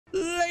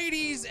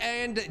Ladies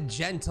and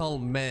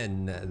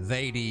gentlemen,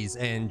 ladies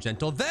and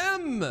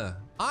them,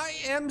 I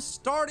am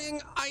starting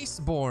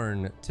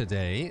Iceborne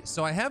today.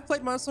 So I have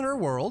played Monster Hunter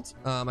World.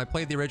 I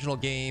played the original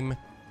game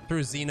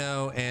through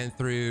Xeno and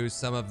through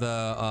some of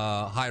the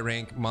high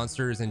rank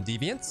monsters and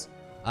deviants.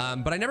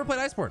 But I never played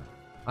Iceborne.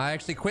 I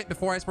actually quit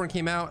before Iceborne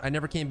came out. I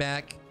never came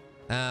back.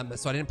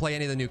 So I didn't play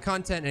any of the new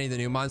content, any of the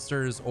new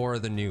monsters, or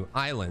the new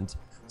island.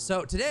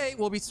 So today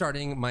we'll be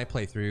starting my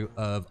playthrough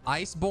of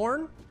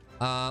Iceborne.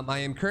 I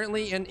am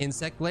currently an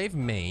Insect Glaive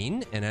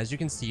main, and as you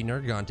can see,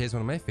 Nergante is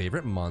one of my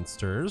favorite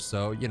monsters.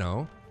 So, you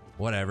know,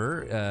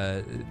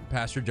 whatever.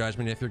 Pass your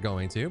judgment if you're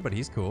going to, but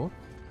he's cool.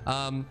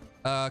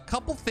 A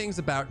couple things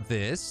about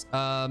this.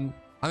 I'm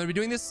going to be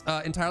doing this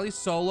entirely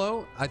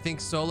solo. I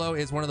think solo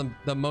is one of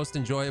the most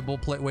enjoyable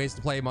ways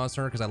to play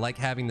Monster Hunter because I like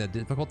having the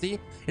difficulty.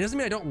 It doesn't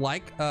mean I don't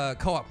like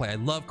co-op play. I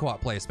love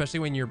co-op play,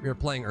 especially when you're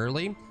playing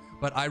early.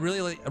 But I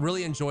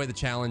really enjoy the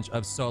challenge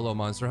of solo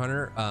Monster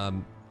Hunter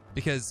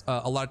because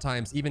a lot of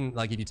times, even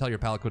like if you tell your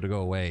palico to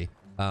go away,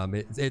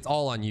 it's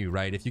all on you,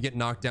 right? If you get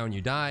knocked down,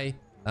 you die.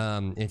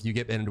 If you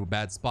get into a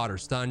bad spot or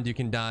stunned, you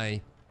can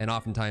die. And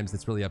oftentimes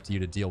it's really up to you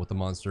to deal with the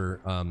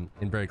monster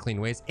in very clean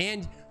ways.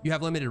 And you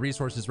have limited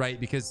resources, right?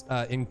 Because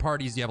in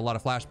parties, you have a lot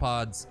of flash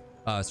pods,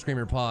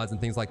 screamer pods, and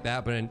things like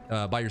that.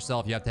 But by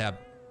yourself, you have to have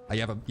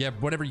you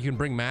have whatever you can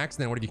bring max,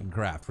 and then whatever you can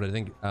craft. But I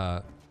think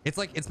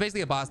it's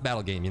basically a boss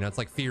battle game, you know. It's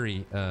like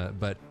Fury,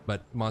 but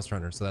Monster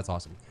Hunter. So that's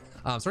awesome.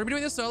 So we're gonna be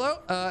doing this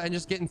solo and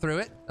just getting through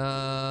it.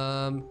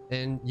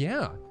 And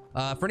yeah,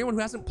 for anyone who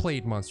hasn't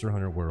played Monster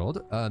Hunter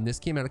World, this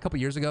came out a couple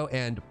years ago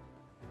and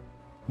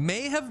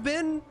may have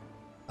been.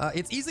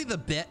 It's easily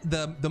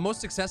the most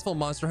successful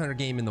Monster Hunter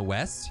game in the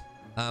West.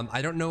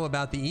 I don't know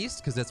about the East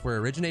because that's where it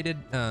originated.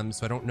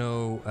 So I don't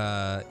know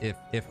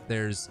if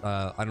there's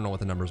I don't know what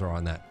the numbers are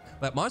on that.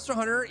 But Monster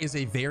Hunter is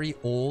a very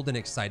old and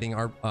exciting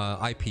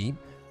IP.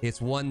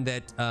 It's one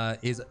that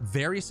is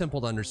very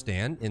simple to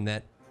understand in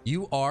that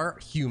you are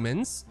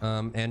humans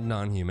and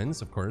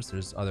non-humans. Of course,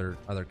 there's other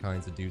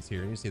kinds of dudes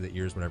here. You see the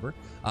ears, whatever.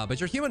 But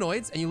you're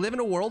humanoids and you live in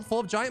a world full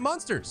of giant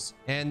monsters.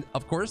 And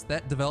of course,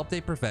 that developed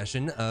a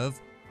profession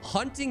of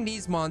hunting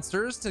these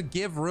monsters to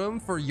give room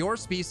for your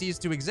species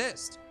to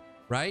exist,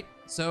 right?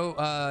 So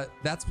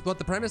that's what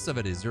the premise of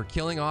it is. You're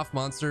killing off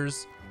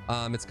monsters.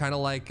 It's kind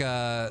of like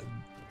God,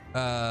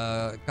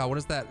 what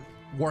is that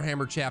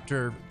Warhammer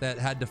chapter that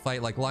had to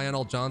fight like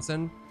Lionel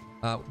Johnson,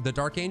 the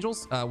Dark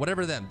Angels,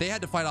 whatever them. They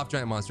had to fight off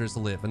giant monsters to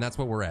live, and that's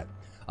what we're at.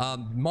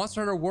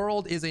 Monster Hunter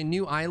World is a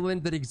new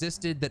island that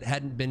existed that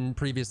hadn't been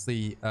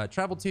previously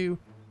traveled to.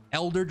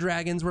 Elder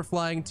dragons were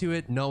flying to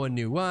it. No one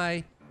knew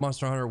why.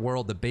 Monster Hunter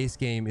World, the base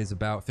game, is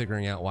about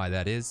figuring out why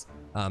that is.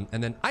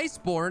 And then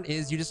Iceborne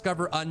is you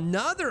discover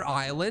another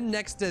island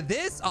next to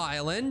this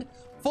island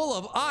full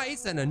of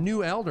ice and a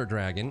new elder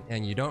dragon,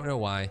 and you don't know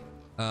why.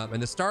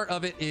 And the start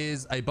of it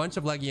is a bunch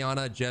of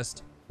Legiana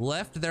just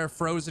left their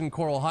frozen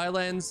coral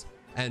highlands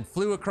and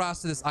flew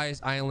across to this ice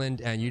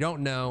island, and you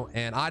don't know,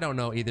 and I don't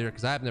know either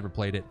because I've never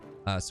played it.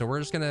 So we're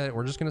just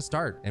gonna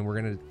start, and we're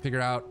gonna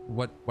figure out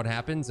what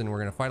happens, and we're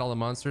gonna fight all the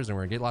monsters, and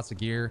we're gonna get lots of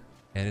gear.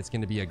 And it's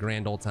going to be a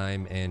grand old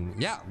time. And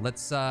yeah,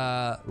 let's do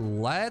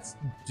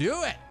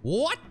it.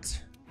 What?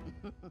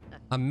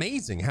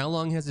 Amazing. How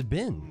long has it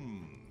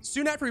been?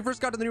 Soon after we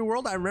first got to the new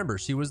world, I remember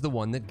she was the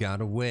one that got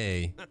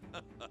away.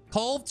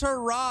 Kulve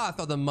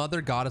Taroth, the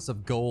mother goddess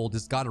of gold.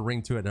 It's got a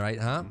ring to it, right?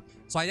 Huh?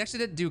 So I actually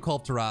didn't do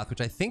Kulve Taroth,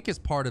 which I think is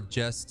part of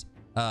just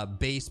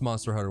base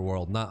Monster Hunter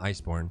World, not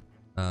Iceborne.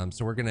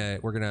 So we're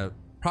gonna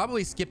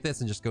probably skip this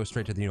and just go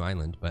straight to the new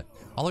island. But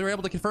although we were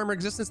able to confirm her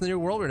existence in the new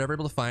world, we were never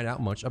able to find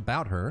out much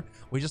about her.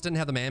 We just didn't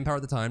have the manpower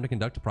at the time to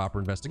conduct a proper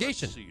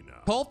investigation.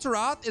 Kulve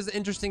Taroth is an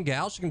interesting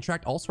gal. She can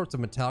attract all sorts of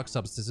metallic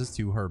substances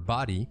to her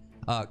body.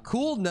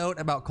 Cool note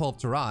about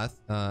Kulve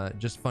Taroth,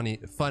 just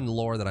fun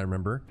lore that I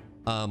remember.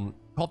 Kulve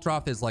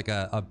Taroth is like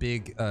a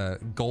big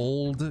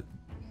gold,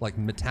 like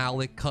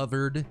metallic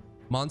covered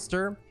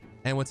monster.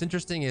 And what's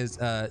interesting is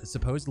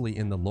supposedly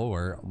in the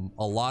lore,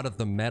 a lot of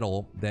the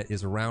metal that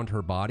is around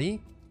her body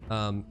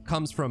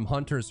comes from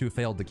hunters who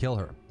failed to kill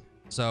her.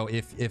 So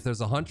if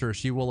there's a hunter,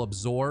 she will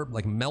absorb,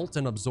 like melt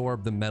and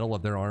absorb the metal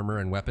of their armor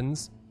and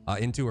weapons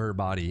into her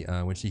body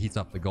when she heats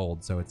up the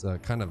gold. So it's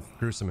kind of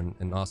gruesome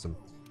and awesome.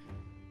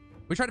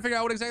 We tried to figure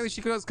out what exactly she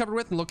was covered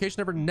with and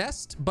location of her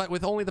nest, but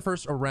with only the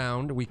first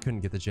round, we couldn't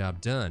get the job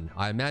done.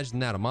 I imagine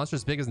that a monster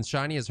as big and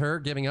shiny as her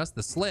giving us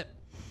the slip.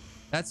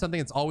 That's something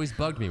that's always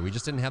bugged me. We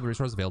just didn't have the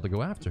resources available to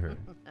go after her.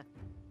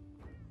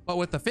 But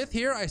with the fifth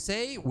here, I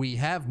say we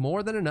have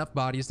more than enough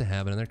bodies to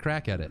have another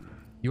crack at it.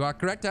 You are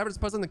correct, however,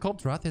 supposing the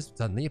Kulve Taroth has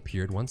suddenly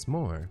appeared once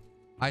more.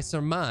 I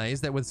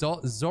surmise that with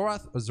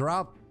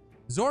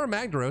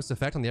Zoramagdaros'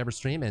 effect on the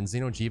Everstream and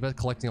Xenojiva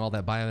collecting all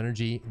that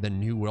bioenergy, the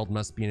new world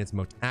must be in its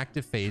most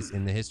active phase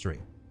in the history.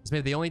 This may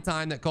be the only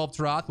time that Kulve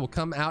Taroth will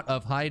come out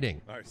of hiding.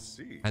 I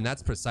see. And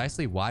that's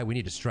precisely why we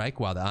need to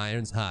strike while the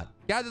iron's hot.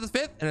 Gather the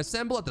fifth and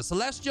assemble at the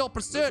Celestial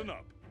Pursuit. Listen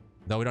up.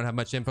 Though we don't have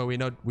much info, we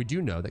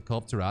do know that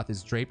Kulve Taroth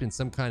is draped in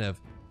some kind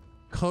of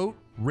coat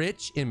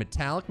rich in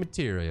metallic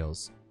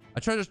materials.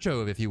 A treasure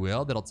trove, if you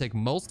will, that'll take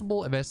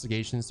multiple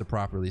investigations to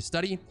properly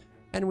study,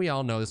 and we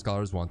all know the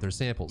scholars want their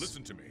samples.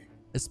 Listen to me.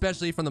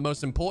 Especially from the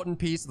most important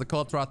piece of the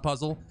Hoarfrost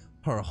puzzle,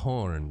 her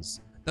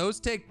horns. Those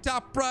take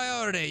top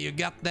priority, you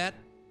got that?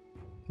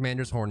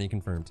 Commander's horny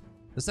confirmed.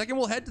 The second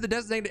will head to the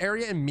designated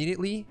area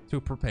immediately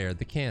to prepare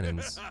the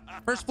cannons.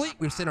 First fleet,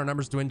 we've seen our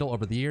numbers dwindle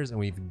over the years and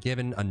we've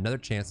given another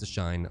chance to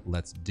shine.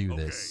 Let's do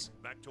this.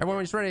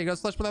 Everyone's ready. Go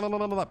slash blah, blah, blah,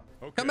 blah, blah.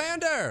 Okay.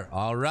 Commander!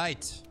 All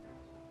right.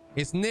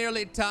 It's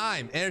nearly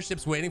time.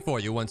 Airship's waiting for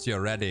you once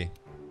you're ready.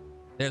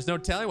 There's no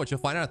telling what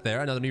you'll find out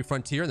there. Another new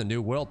frontier in the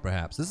new world,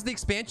 perhaps. This is the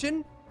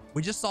expansion.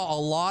 We just saw a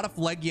lot of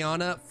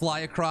Seliana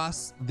fly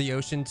across the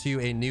ocean to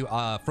a new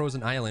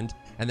frozen island,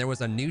 and there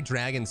was a new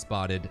dragon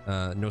spotted.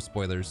 No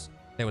spoilers.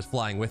 It was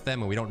flying with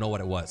them, and we don't know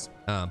what it was.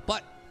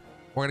 But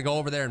we're gonna go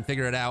over there and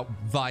figure it out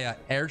via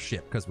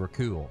airship because we're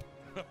cool.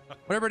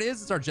 Whatever it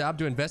is, it's our job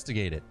to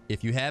investigate it.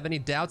 If you have any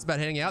doubts about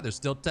heading out, there's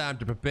still time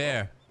to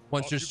prepare.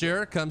 Once you're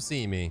sure, come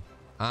see me.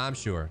 I'm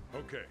sure.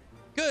 Okay.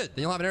 Good.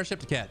 Then you'll have an airship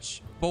to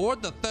catch.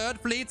 Board the 3rd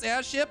Fleet's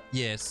airship?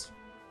 Yes.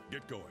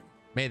 Get going.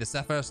 May the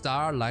Sapphire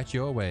Star light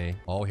your way.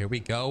 Oh, here we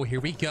go. Here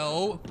we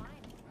go.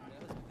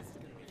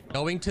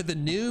 Going to the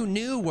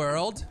new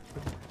world.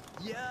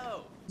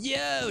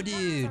 Yo,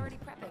 dude.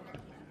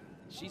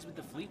 She's with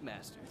the fleet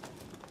master.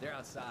 They're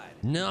outside.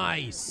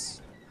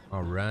 Nice.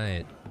 All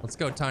right. Let's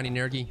go, Tiny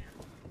Nergy.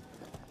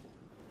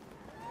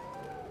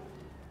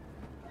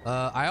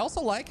 I also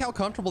like how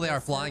comfortable they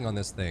are flying on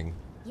this thing.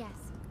 Yes.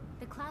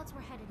 The clouds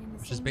were headed in the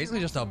Which is basically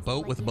just a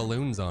boat with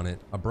balloons on it.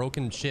 A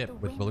broken ship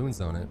with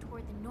balloons on it.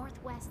 Toward the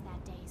northwest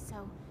that day,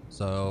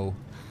 so.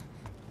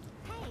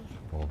 Hey.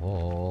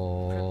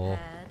 Oh.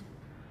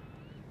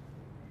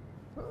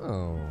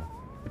 Oh.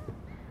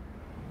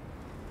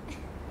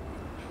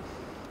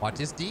 What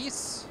is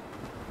this?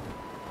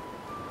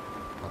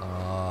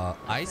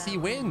 Icy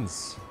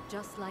winds.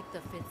 Just like the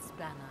 5th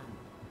spanner.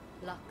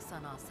 Luck's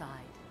on our side.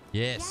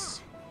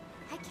 Yes. Yeah.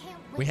 I can't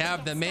wait We to have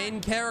get the main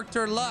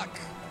character Luck.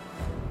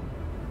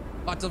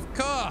 But of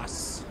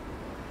course.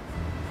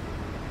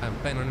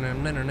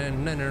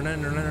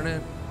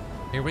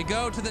 Here we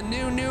go to the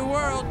new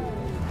world.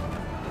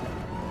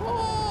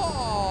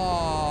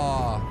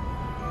 Oh.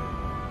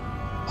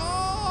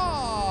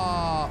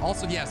 Oh.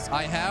 Also, yes,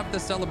 I have the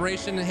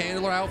celebration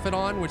handler outfit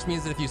on, which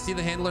means that if you see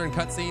the handler in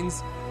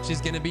cutscenes,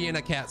 she's going to be in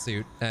a cat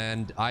suit.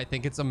 And I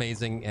think it's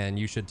amazing, and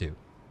you should too.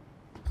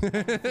 Yet.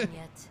 I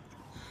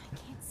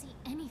can't see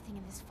anything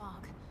in this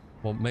fog.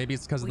 Well, maybe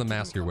it's because of the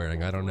mask you're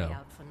wearing. I don't know.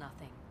 Out for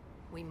nothing.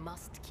 We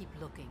must keep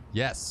looking.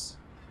 Yes,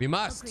 we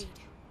must. Agreed.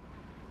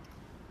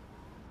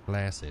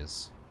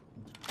 Glasses.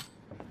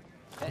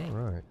 Hey. All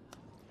right.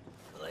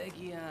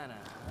 Seliana,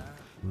 huh?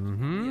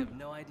 Mm-hmm. You have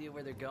no idea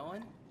where they're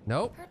going?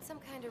 Nope. Heard some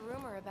kind of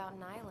rumor about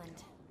an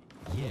island.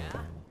 Yeah.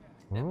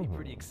 That'd be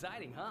pretty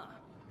exciting, huh?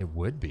 It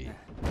would be.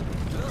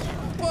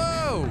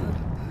 Whoa!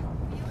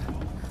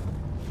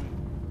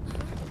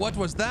 What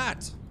was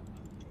that?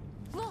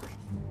 Look.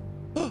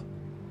 An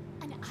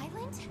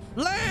island?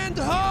 Land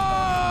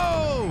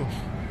ho!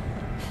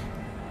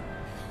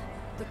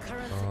 The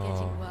currents are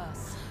getting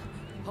worse.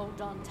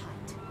 Hold on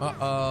tight.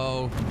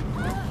 Uh-oh.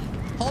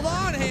 Hold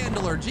on,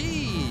 handler.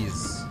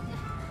 Jeez.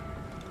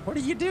 What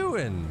are you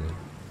doing?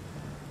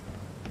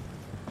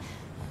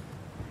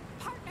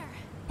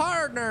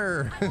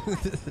 Partner.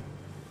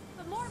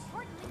 But more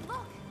importantly,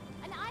 look.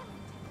 An island.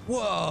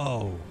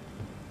 Whoa.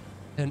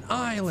 An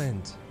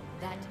island.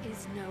 That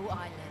is no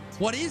island.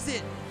 What is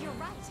it? You're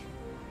right.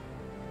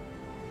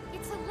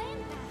 It's a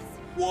landmass.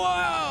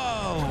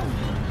 Whoa.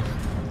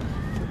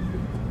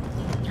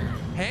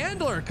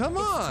 Handler, come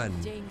on.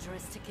 It's too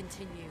dangerous to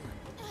continue.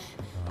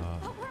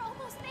 But we're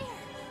almost there.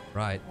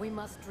 Right. We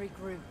must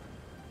regroup.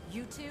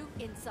 You two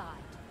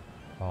inside.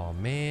 Oh,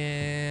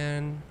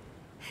 man.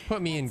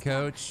 Put me in,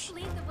 coach.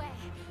 Lead the way.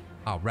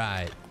 All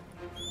right.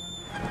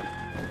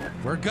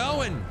 We're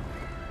going.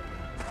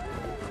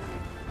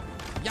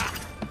 Yeah.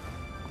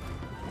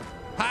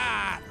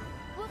 Ha.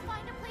 We'll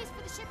find a place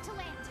for the ship to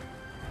land.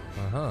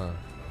 Uh-huh.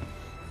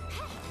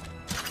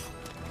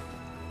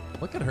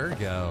 Look at her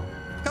go.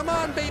 Come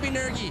on, baby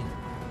Nergy.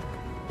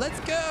 Let's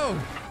go.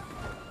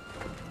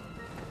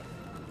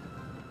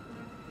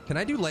 Can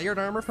I do layered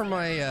armor for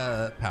my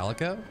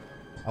Palico?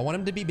 I want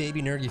him to be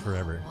baby Nergy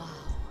forever. Wow.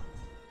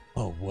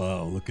 Oh,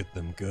 wow. Look at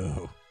them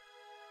go.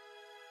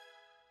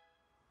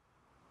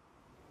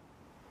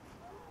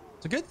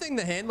 It's a good thing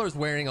the handler's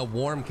wearing a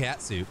warm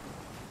cat suit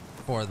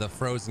for the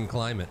frozen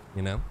climate,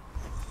 you know?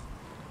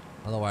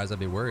 Otherwise, I'd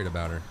be worried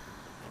about her.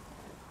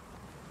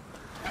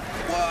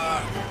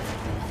 What?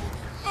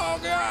 Oh,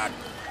 God.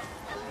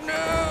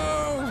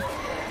 No.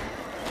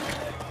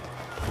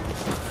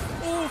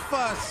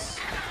 Oofus.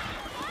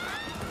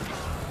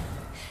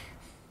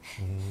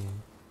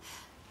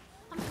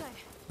 I'm good.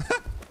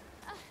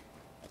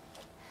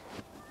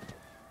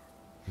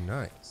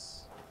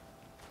 Nice.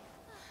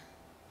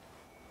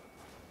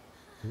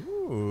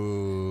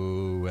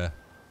 Ooh.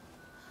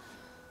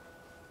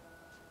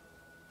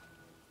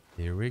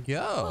 Here we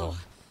go.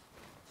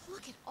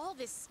 Look at all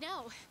this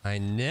snow. I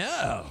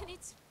know. And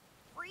it's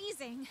freezing.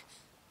 freezing.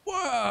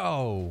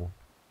 Whoa.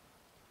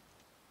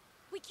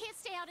 We can't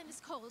stay out in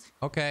this cold.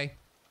 Okay.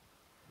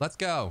 Let's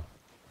go.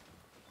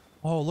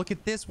 Oh, look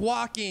at this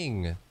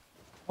walking.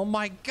 Oh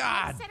my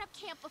God. Let's set up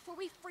camp before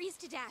we freeze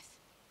to death.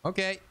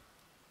 Okay.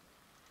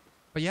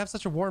 But you have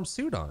such a warm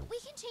suit on. We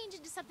can change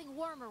into something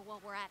warmer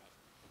while we're at it.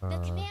 The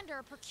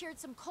commander procured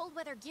some cold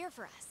weather gear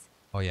for us.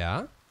 Oh,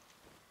 yeah?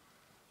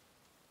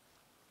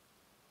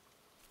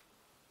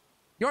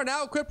 You are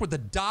now equipped with the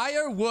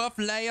Dire Wolf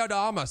layered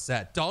armor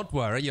set. Don't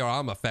worry, your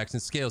armor effects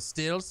and skills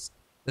still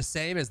the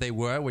same as they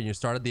were when you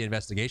started the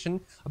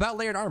investigation. About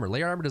layered armor.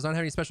 Layered armor does not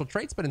have any special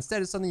traits, but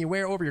instead is something you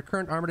wear over your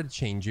current armor to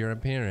change your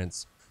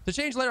appearance. To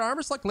change layer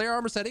armor, select layer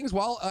armor settings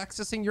while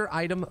accessing your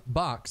item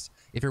box.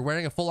 If you're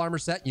wearing a full armor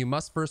set, you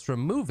must first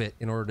remove it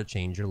in order to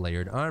change your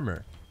layered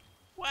armor.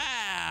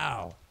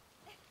 Wow.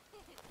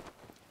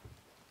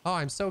 Oh,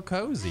 I'm so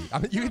cozy. I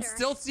mean, you can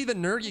still see the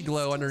nerdy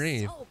glow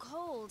underneath. So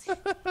cold.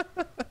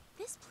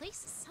 This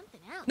place is something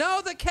else.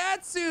 No, the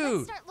cat suit.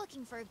 Let's start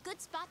looking for a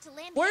good spot to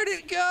land. Where'd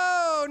it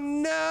go?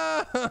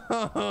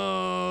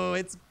 No,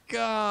 it's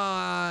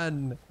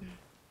gone.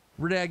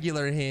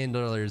 Regular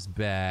handler's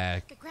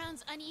back. The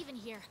ground's uneven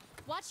here.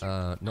 Watch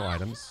your No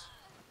items.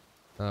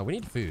 We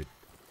need food.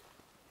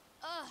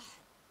 Ugh.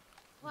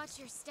 Watch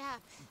your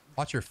step.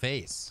 Watch your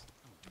face.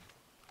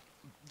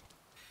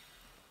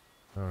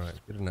 All right,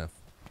 good enough.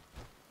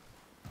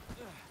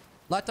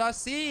 Let us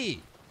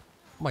see.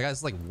 Oh my God,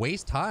 it's like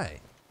waist high.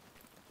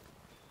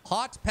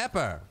 Hot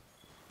pepper.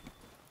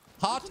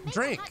 Hot We can make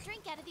drink. a hot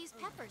drink out of these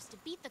peppers to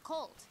beat the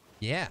cold.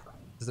 Yeah.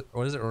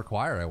 What does it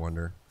require, I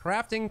wonder?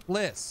 Crafting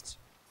list.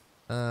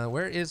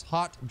 Where is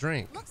hot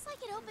drink? Looks like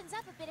it opens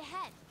up a bit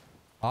ahead.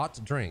 Hot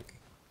drink.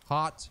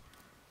 Hot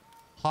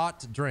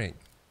drink.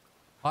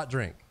 Hot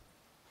drink.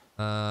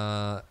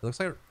 It looks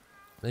like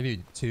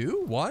maybe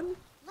 2, 1?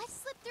 Let's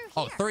slip through here.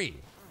 Oh, 3.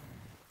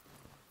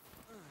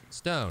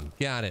 Stone.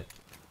 Got it.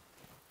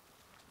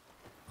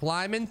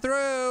 Climbing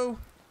through.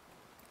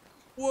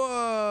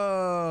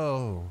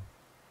 Whoa.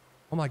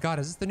 Oh my God,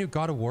 is this the new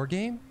God of War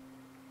game?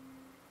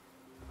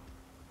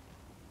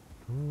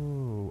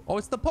 Ooh. Oh,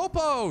 it's the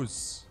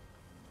popos.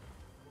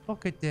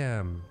 Look at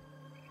them.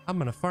 I'm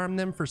gonna farm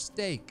them for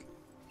steak.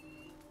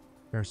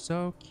 They're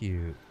so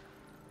cute.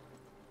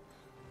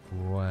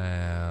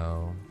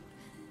 Wow.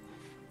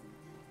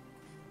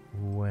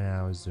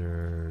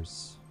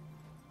 Wowzers.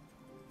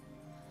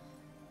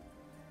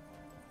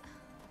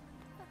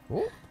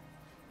 Oh.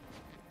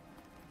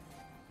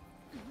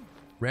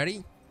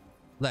 Ready?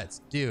 Let's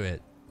do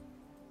it.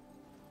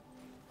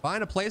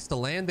 Find a place to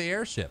land the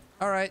airship.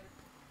 All right.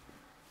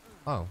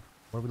 Oh,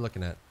 what are we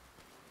looking at?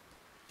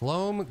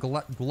 Gloam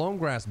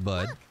grass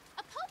bud. Look,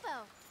 a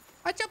popo.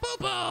 Hi,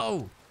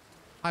 Popo.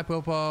 Hi,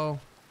 Popo.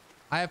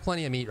 I have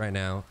plenty of meat right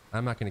now.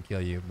 I'm not going to kill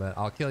you, but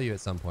I'll kill you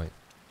at some point.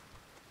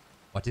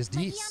 What is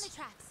My this? Iana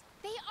tracks.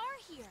 They are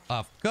here.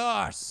 Of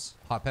course.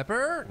 Hot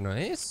pepper.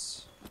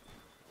 Nice.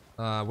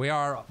 We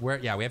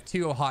have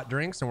 2 hot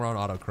drinks and we're on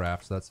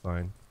autocraft, so that's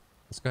fine.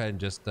 Let's go ahead and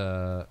just,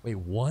 wait,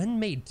 1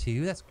 made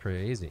 2? That's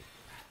crazy.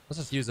 Let's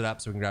just use it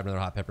up so we can grab another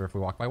hot pepper if we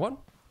walk by one.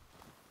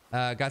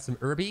 Got some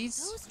herbies.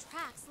 Those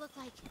tracks look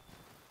like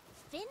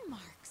fin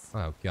marks.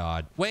 Oh,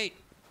 God. Wait.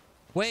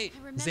 I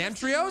remember seeing ones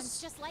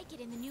Zamtrios? just like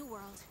it in the New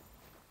World.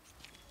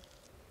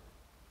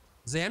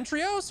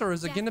 Zamtrios? Or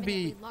is it going to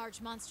be... Definitely large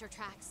monster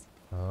tracks.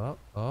 Oh.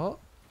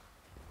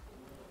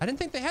 I didn't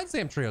think they had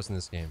Zamtrios in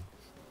this game.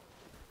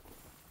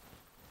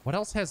 What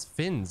else has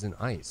fins and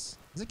ice?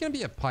 Is it going to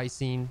be a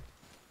Piscine?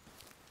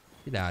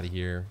 Get out of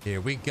here. Here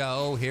we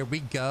go. Here we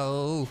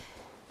go.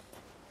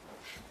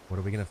 What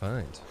are we going to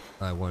find?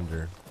 I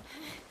wonder.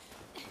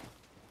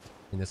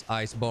 In this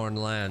Iceborne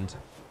land.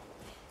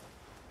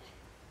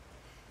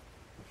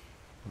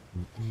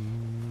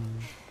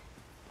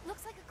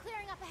 Looks like a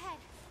clearing up ahead.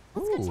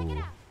 Let's go check it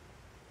out.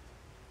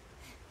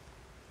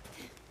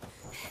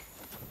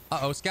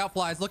 Uh-oh, scout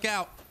flies. Look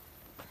out.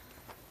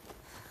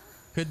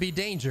 Could be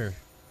danger.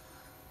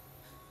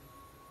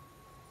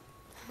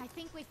 I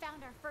think we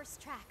found our first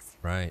tracks.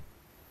 Right.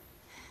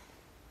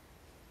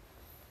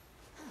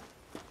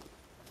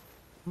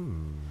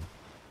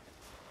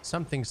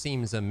 Something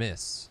seems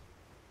amiss.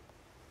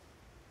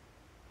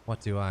 What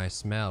do I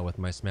smell with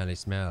my smelly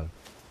smell?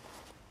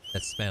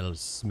 That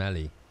smells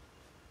smelly.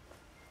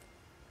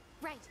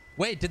 Right.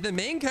 Wait, did the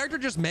main character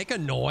just make a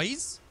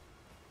noise?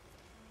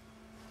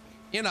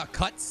 In a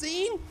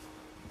cutscene?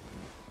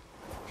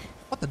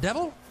 What the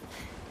devil?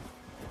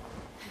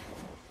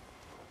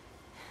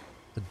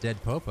 The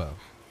dead Popo.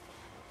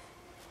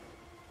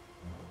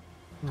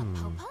 A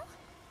popo?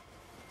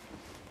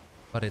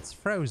 But it's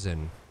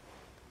frozen.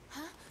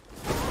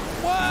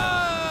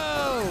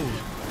 Whoa!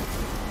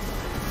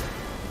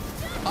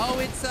 Oh,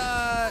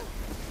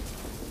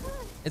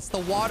 it's the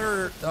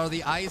water or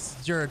the ice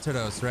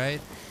Gyarados,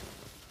 right?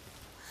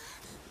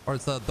 Or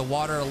it's the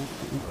water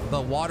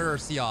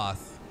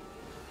Seoth.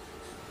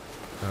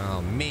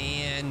 Oh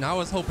man, I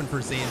was hoping for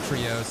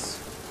Zamtrios.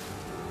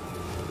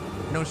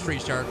 No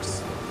street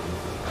sharks.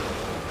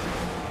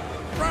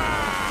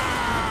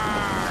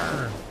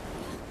 Roar!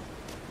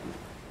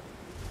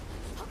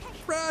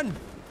 on!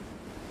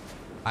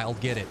 I'll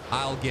get it.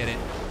 I'll get it.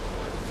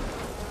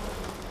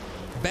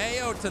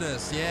 Bayo to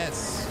this,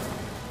 yes.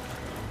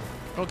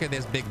 Look at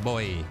this big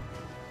boy.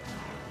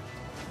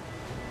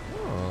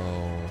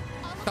 Oh.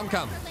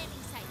 Come.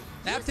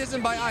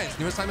 Baptism by ice.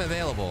 Newest time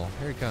available.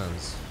 Here he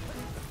comes.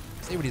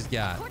 See what he's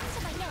got.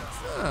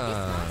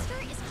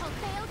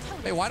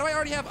 Hey, why do I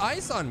already have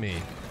ice on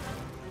me?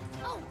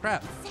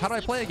 Crap. How do I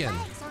play again?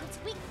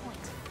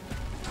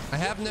 I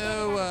have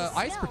no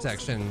ice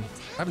protection.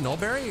 I have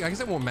nullberry? I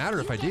guess it won't matter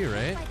if I do,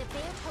 right?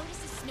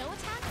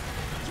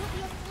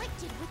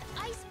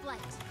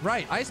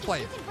 Right, ice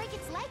blight.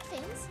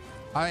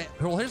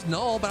 Well, here's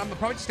null, but I'm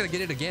probably just gonna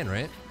get it again,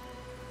 right?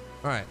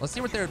 All right, let's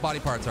see what their body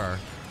parts are.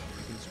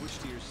 You can switch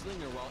to your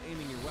slinger while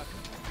aiming your weapon.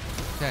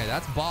 Okay,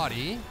 that's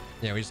body.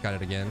 Yeah, we just got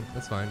it again.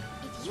 That's fine.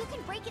 If you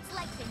can break its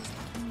leg fins,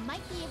 you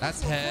might be able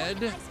That's to head.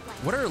 avoid ice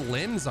blight. What are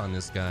limbs on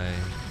this guy?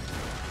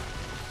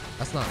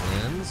 That's not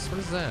limbs. What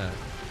is that?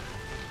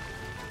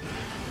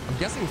 I'm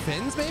guessing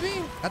fins,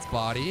 maybe? That's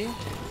body.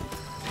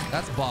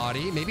 That's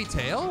body. Maybe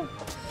tail?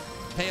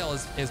 Tail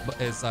is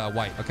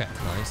white. Okay,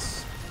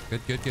 nice.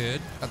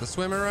 Good. Got the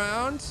swim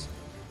around.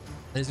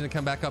 And he's gonna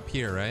come back up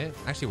here, right?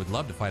 Actually, would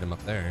love to fight him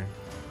up there.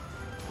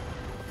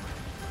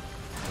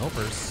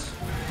 Nopers.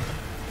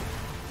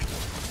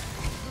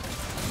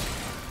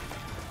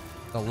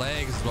 The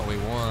legs is what we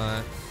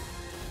want.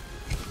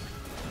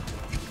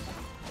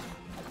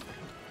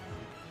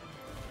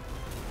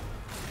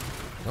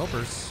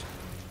 Nopers.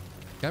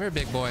 Come here,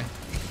 big boy.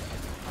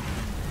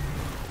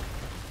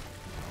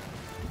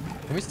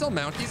 Can we still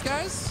mount these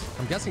guys?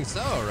 I'm guessing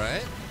so,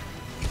 right?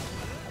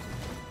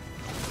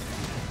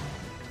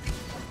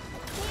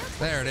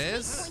 There it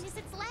is.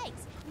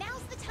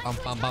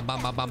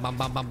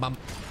 Bum.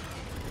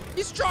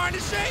 He's trying to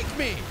shake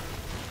me.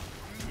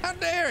 How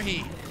dare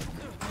he?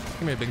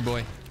 Come here, big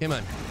boy. Come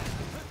on.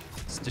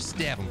 Just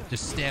stab him.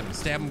 Just stab him.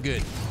 Stab him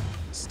good.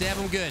 Stab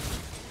him good.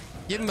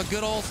 Give him a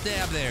good old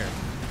stab there.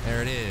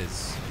 There it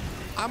is.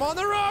 I'm on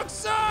the wrong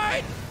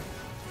side.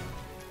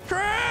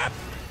 Crap.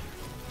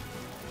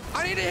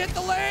 I need to hit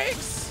the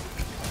legs.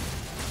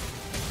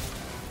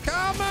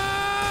 Come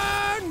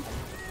on.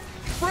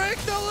 Break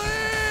the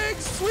leg.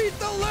 Sweep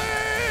the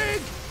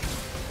leg.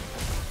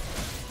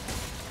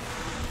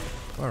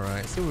 All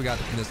right. See what we got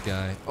from this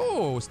guy.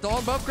 Oh, stall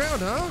above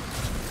ground, huh?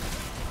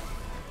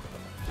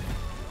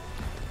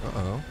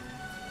 Uh-oh.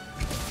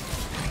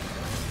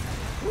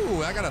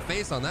 Ooh, I got a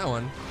face on that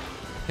one.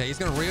 Okay, he's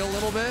gonna reel a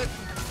little bit.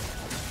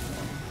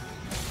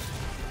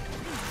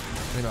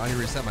 I need to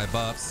reset my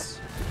buffs.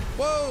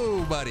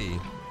 Whoa, buddy.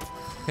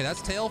 Okay,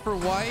 that's tail for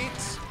white.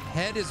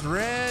 Head is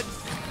red.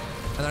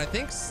 And then I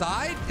think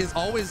side is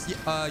always,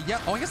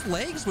 yeah. Oh, I guess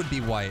legs would be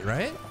white,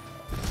 right?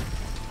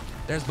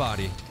 There's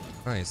body.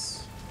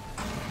 Nice.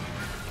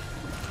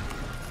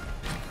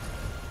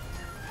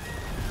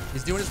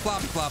 He's doing his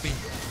floppy.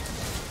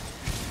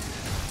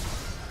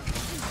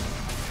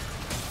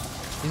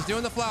 He's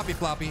doing the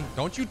floppy.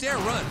 Don't you dare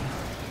run.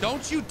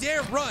 Don't you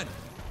dare run.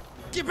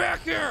 Get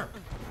back here.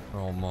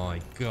 Oh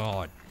my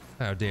God.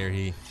 How dare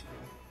he?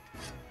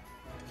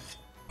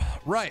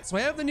 Right, so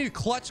I have the new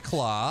clutch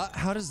claw.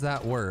 How does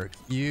that work?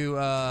 You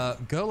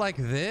go like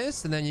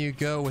this and then you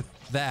go with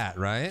that,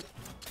 right?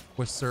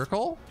 With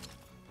circle.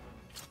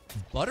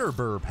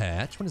 Butterbur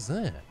patch. What is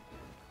that?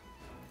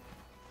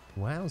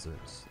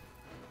 Wowzers.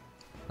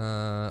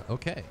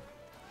 Okay.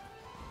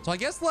 So I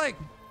guess like,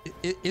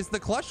 is the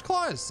clutch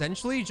claw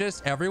essentially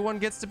just everyone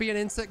gets to be an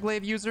insect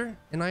glaive user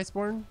in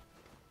Iceborne?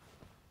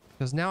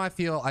 Because now I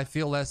feel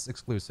less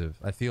exclusive.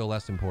 I feel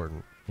less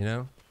important, you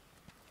know?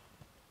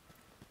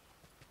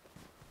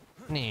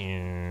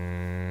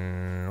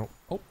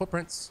 Oh,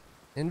 footprints.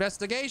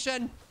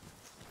 Investigation.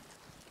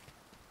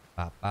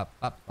 We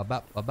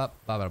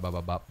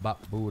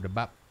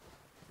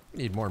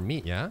need more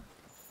meat, yeah?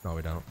 No,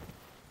 we don't.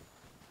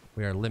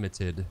 We are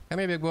limited. Come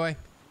here, big boy.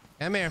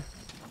 Come here.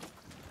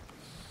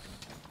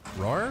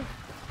 Roar?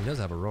 He does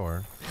have a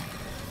roar.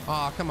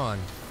 Aw, come on.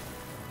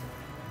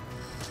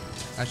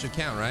 That should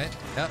count, right?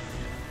 Yep.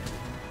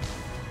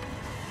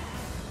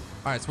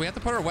 All right, so we have to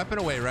put our weapon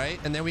away, right?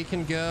 And then we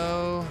can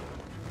go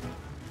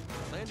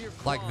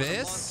like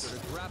this.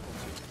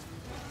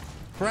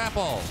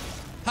 Grapple.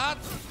 Hop.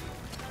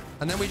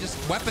 And then we just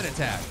weapon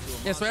attack.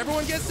 Yeah, so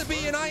everyone gets to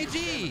be an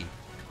IG.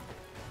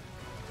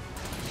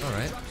 All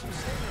right.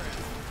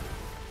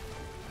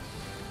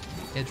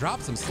 It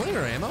dropped some slinger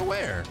ammo.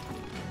 Where?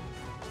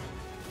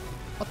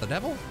 What the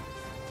devil?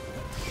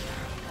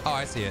 Oh,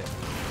 I see it.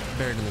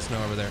 Buried in the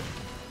snow over there.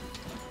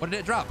 What did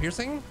it drop?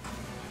 Piercing?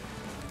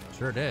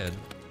 Sure did.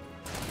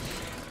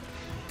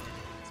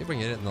 See if we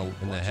can get it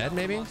in the head,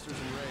 maybe?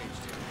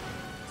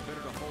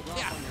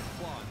 Yeah.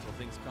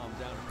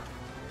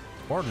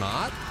 Or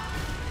not.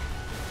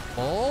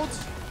 Hold.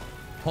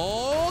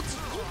 Hold.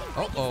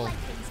 Uh-oh.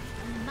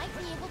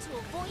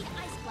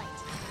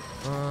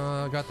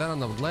 Got that on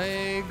the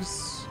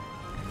legs.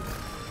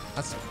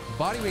 That's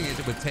body wing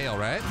it with tail,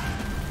 right?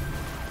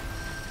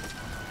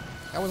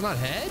 That was not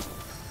head?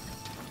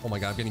 Oh my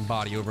God, I'm getting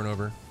body over and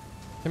over.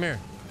 Come here.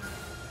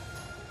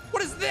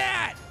 What is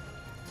that?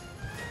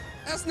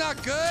 That's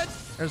not good.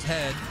 There's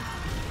head.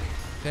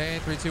 Okay,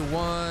 3, 2,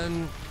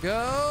 1,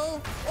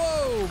 go.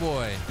 Whoa,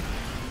 boy.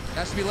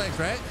 That should be legs,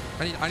 right?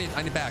 I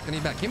need back. I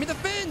need back. Give me the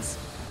fins.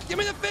 Give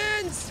me the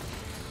fins.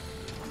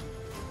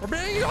 We're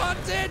being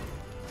hunted.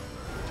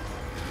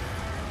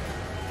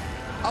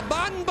 A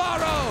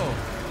Banbaro.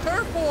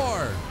 Turf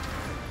war.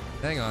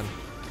 Hang on.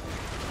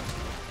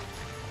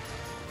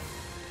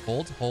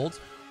 Hold.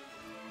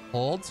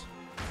 All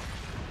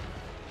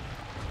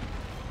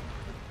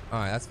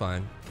right, that's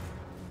fine.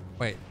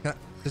 Wait,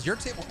 does your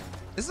table?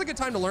 This is a good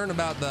time to learn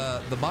about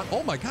the bot.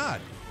 Oh my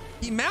God,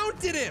 he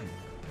mounted him.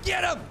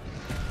 Get him,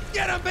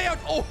 man.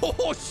 Oh,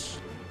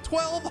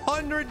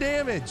 1,200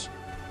 damage.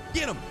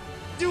 Get him,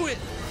 do it.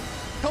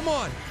 Come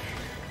on,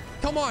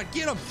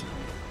 get him.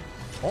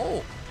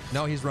 Oh,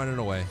 no, he's running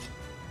away.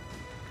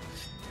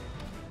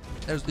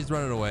 He's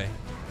running away.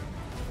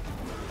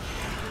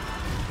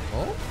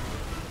 Oh,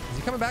 is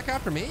he coming back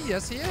after me?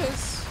 Yes, he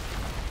is.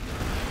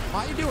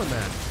 Why are you doing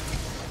that?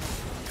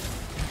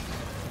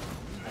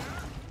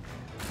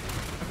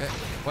 Okay,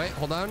 wait,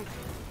 hold on.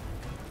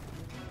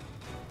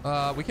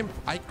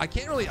 I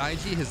can't really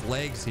IG his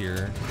legs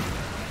here.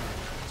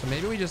 So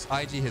maybe we just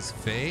IG his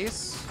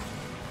face.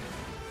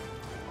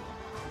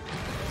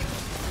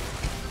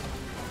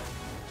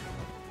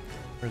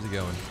 Where's he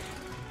going?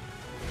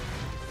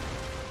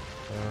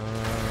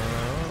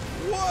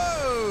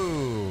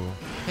 Whoa!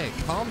 Hey,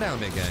 calm down,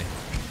 big guy.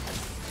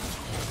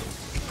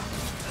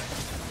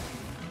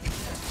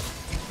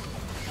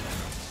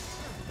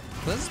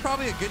 This is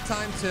probably a good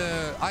time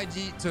to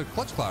IG to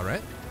Clutch Claw,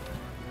 right?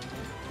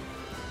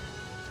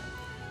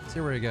 Let's see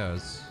where he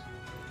goes.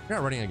 You're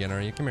not running again,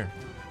 are you? Come here.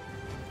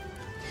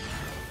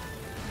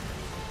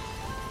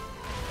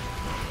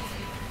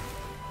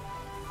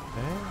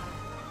 Okay.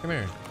 Come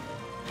here.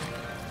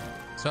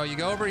 So you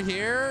go over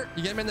here,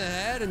 you get him in the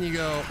head, and you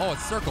go, oh,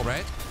 it's circle,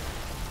 right?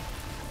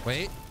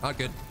 Wait, not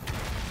good.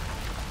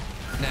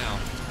 Now,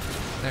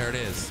 there it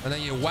is. And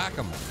then you whack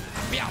him.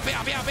 Meow,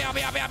 meow, meow, meow,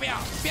 meow, meow, meow,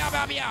 meow,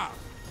 meow, meow.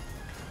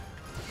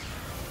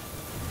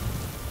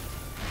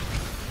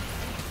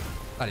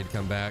 I need to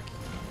come back.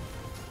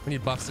 We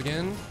need buffs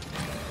again.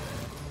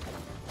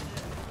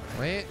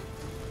 Wait.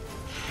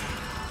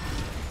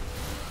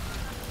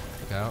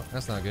 Look out.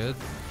 That's not good.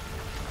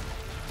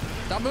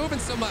 Stop moving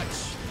so much.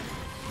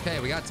 Okay,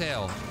 we got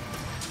tail.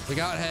 We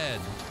got head.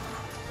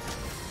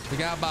 We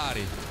got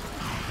body.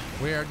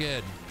 We are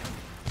good.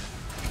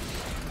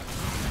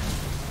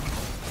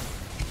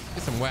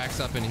 Get some wax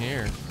up in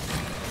here.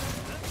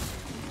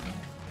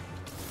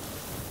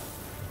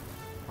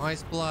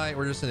 Ice Blight.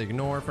 We're just gonna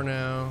ignore for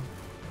now.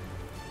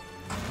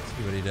 Let's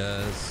see what he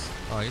does.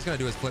 Oh, he's gonna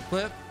do his flip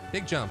flip.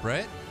 Big jump,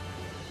 right?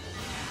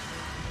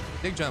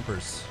 Big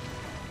jumpers.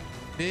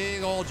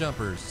 Big old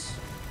jumpers.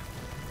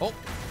 Oh,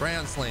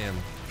 ground slam.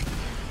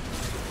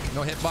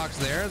 No hitbox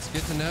there. It's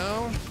good to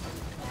know.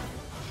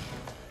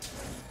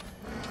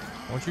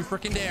 Don't you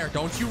freaking dare.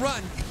 Don't you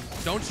run.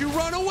 Don't you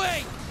run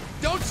away.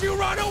 Don't you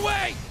run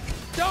away.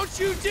 Don't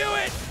you do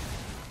it.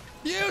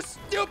 You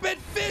stupid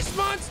fish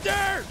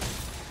monster.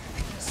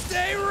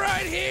 Stay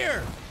right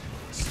here.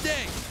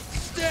 Stay.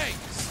 Stay.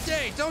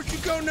 Stay. Don't you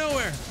go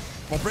nowhere.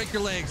 Well, break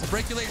your legs.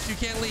 Break your legs so you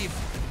can't leave.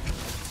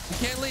 You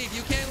can't leave.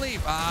 You can't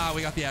leave. Ah,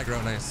 we got the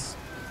aggro. Nice.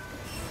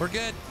 We're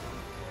good.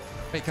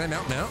 Wait, can I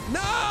mount now?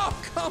 No!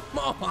 Come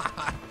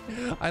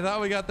on! I thought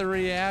we got the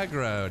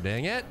re-aggro.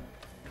 Dang it.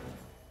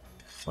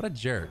 What a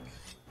jerk.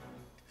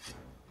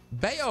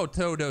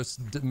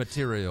 Beotodos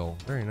material.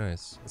 Very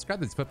nice. Let's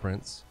grab these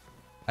footprints.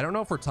 I don't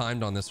know if we're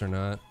timed on this or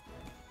not.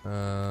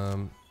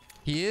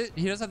 He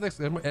does have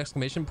the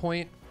exclamation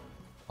point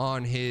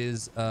on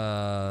his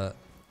icon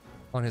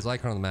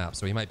on the map,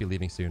 so he might be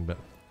leaving soon, but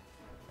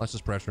let's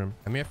just pressure him.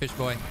 Come here, fish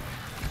boy.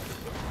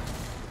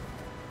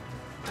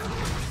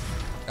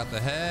 Got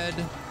the head.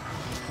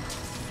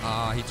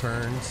 Ah, he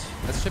turned.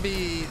 That should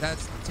be,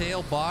 that's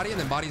tail, body, and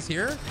then body's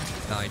here.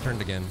 Nah, he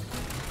turned again.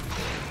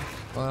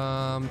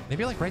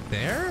 Maybe like right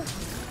there?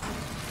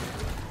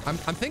 I'm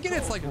thinking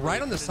it's like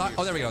right on the side.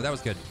 Oh, there we go. That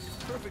was good.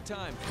 Perfect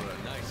time for a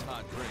nice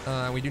hot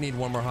drink. We do need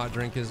one more hot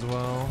drink as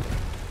well.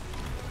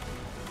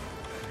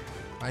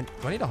 Do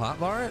I need a hot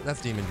bar? That's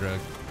demon drug.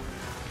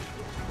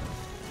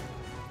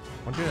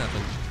 Don't do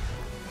nothing.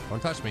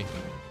 Don't touch me.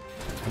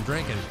 I'm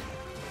drinking.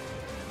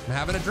 I'm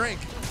having a drink.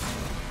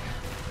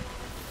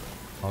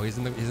 Oh, he's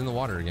in the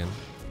water again.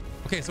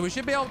 Okay, so we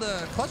should be able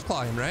to clutch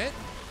claw him, right?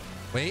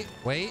 Wait.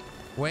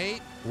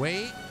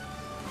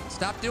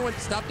 Stop doing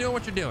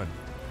what you're doing.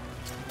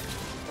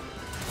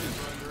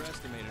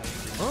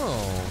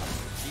 Oh.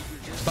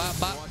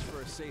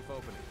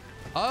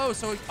 Oh,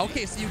 so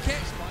okay, so you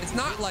can't. It's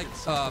not like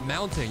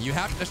mounting. You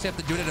just have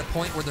to do it at a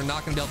point where they're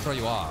not gonna be able to throw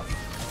you off.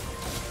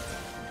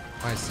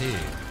 I see.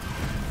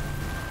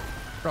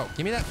 Bro,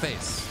 give me that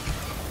face.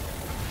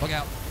 Look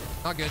out.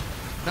 Not good.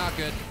 Not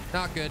good.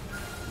 Not good.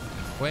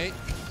 Wait.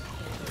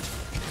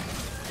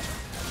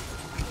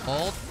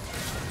 Hold.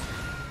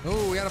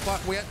 Oh, we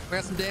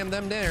got some damn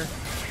them there.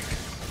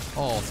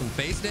 Oh, some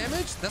face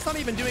damage? That's not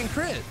even doing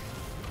crit.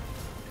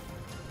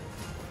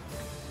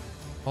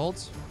 Hold.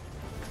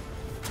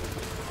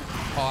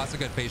 Oh, that's a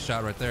good face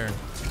shot right there.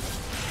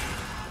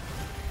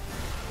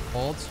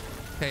 Hold.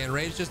 Okay, and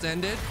rage just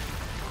ended.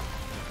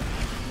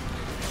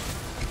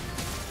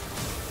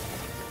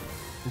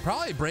 And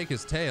probably break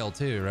his tail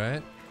too,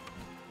 right?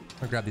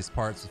 I'll grab these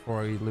parts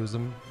before we lose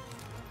them.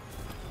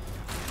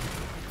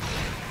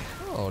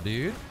 Oh,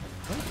 dude.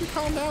 Why don't you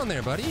calm down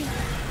there, buddy?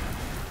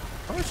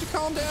 Why don't you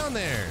calm down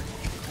there?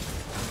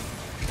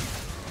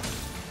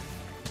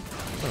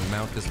 I'm gonna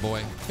mount this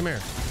boy. Come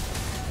here.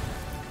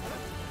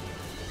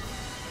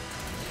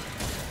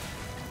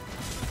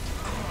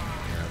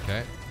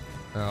 Okay.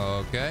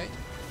 Okay.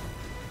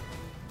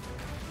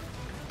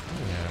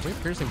 Yeah, we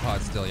have piercing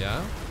pods still,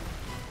 yeah?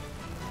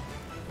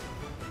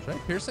 Should I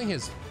piercing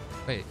his...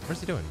 Wait, what's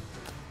he doing?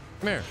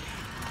 Come here.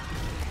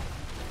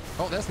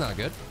 Oh, that's not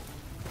good.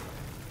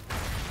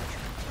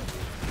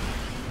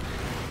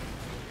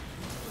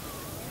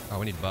 Oh,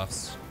 we need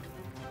buffs.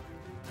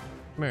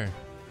 Come here.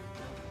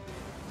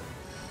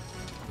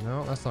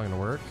 No, that's not gonna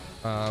work.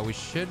 We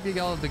should be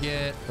able to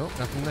get... Oh,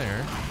 nothing there.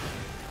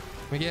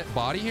 Can we get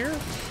body here?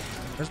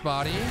 There's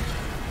body.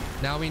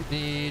 Now we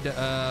need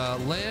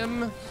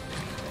limb.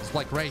 It's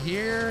like right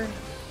here.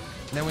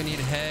 And then we need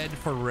head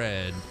for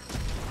red.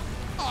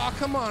 Oh,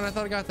 come on. I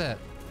thought I got that.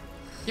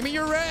 Give me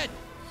your red.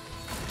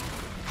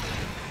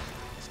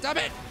 Stop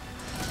it.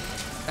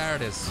 There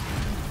it is.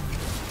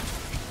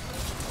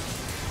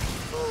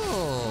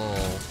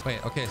 Oh.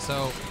 Wait, okay.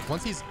 So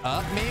once he's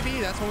up, maybe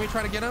that's when we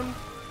try to get him.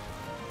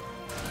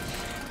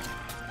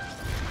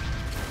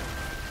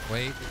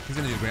 Wait, he's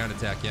going to do ground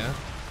attack, yeah?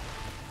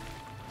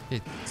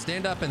 Okay,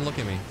 stand up and look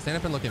at me. Stand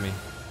up and look at me.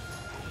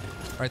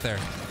 Right there.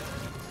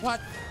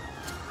 What?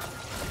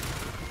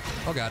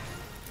 Oh, God.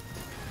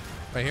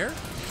 Right here?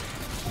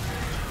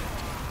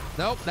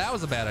 Nope, that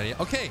was a bad idea.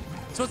 Okay,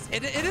 so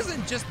it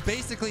isn't just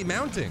basically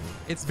mounting.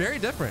 It's very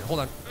different.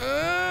 Hold on.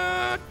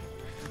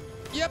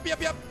 Yep.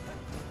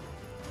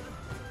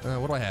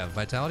 What do I have?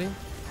 Vitality?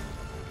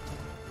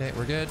 Okay,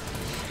 we're good.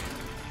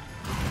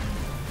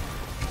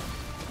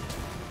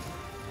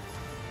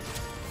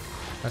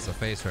 That's a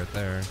face right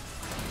there.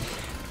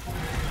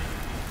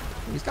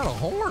 He's got a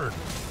horn.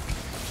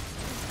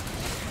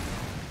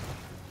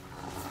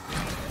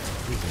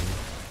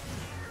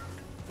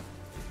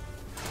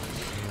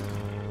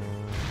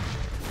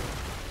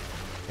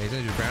 He's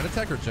gonna do ground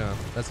attack or jump?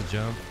 That's a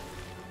jump.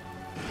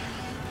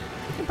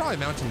 We can probably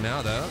mount him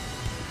now, though.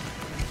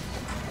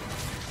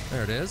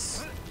 There it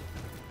is.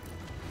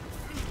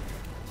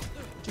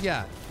 What you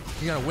got?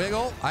 You got a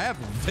wiggle? I have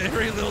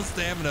very little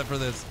stamina for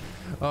this.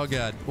 Oh,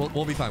 God.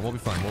 We'll be fine. We'll be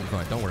fine. We'll be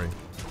fine. Don't worry.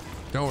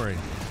 Don't worry.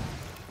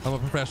 I'm a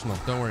professional.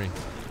 Don't worry.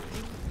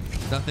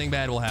 Nothing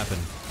bad will happen.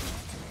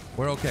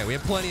 We're okay. We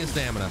have plenty of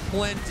stamina.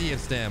 Plenty of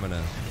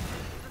stamina.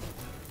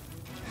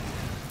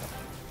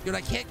 Dude,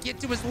 I can't get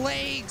to his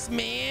legs,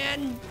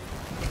 man.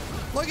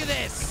 Look at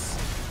this.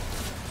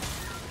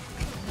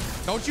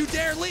 Don't you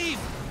dare leave.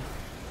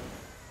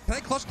 Can I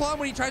clutch claw him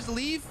when he tries to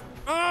leave?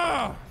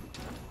 Ugh.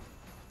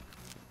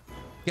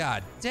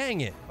 God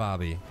dang it,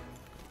 Bobby.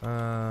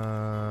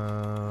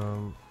 I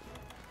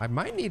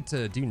might need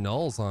to do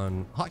nulls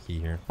on hotkey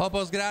here.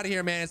 Popos, get out of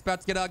here, man. It's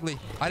about to get ugly.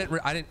 I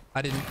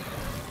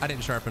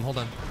didn't sharpen. Hold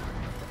on.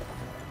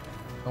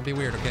 Don't be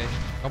weird, okay?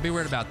 Don't be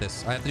weird about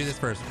this. I have to do this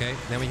first, okay?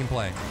 Then we can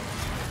play.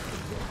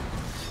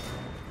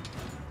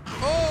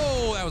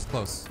 Oh, that was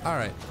close. All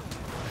right.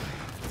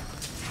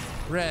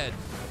 Red.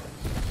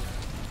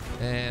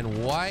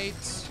 And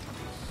white.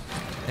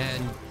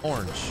 And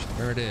orange.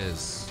 There it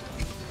is.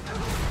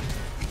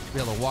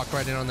 Be able to walk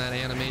right in on that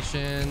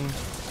animation.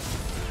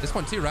 This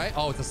one too, right?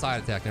 Oh, it's a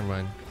side attack. Never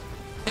mind.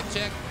 Hip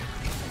check.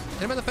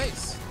 Hit him in the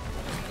face.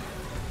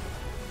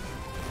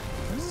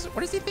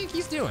 What does he think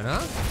he's doing,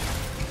 huh?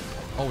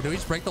 Oh, did we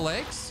just break the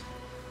legs?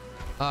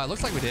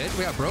 Looks like we did.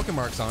 We got broken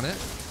marks on it.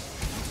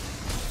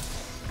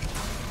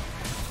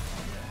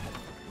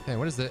 Okay,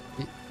 what is it?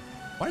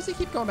 Why does he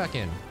keep going back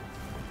in?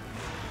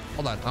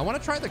 Hold on. I want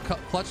to try the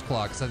clutch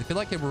claw because I feel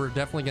like we're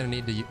definitely going to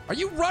need to... Are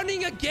you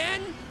running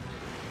again?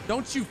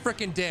 Don't you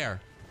frickin' dare.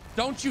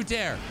 Don't you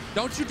dare.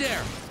 Don't you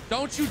dare.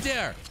 Don't you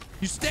dare.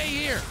 You stay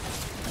here.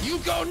 You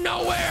go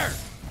nowhere.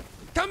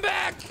 Come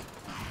back.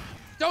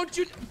 Don't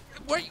you...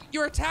 Wait,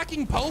 you're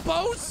attacking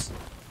popos?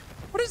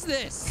 What is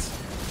this?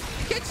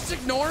 You can't just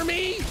ignore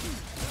me.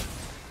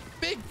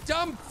 Big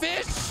dumb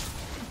fish.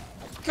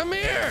 Come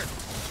here.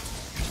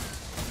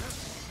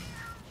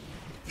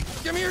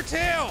 Give me your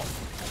tail.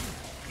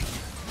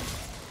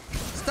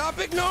 Stop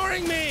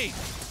ignoring me.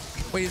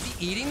 Wait, is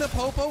he eating the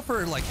popo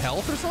for like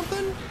health or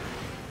something?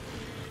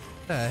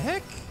 The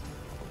heck?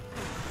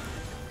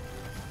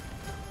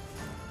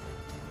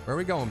 Where are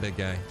we going, big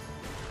guy?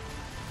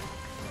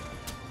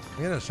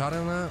 You get a shot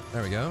on that?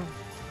 There we go.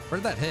 Where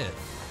did that hit?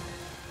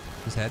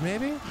 His head,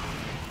 maybe?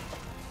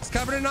 It's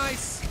covered in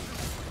ice.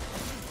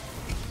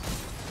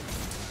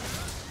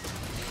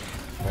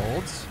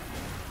 Holds.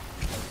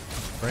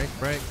 Break,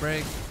 break,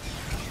 break.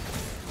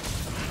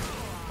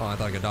 Oh, I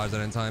thought I could dodge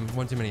that in time.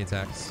 One too many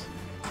attacks.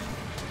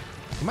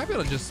 I might be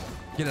able to just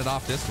get it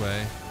off this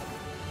way.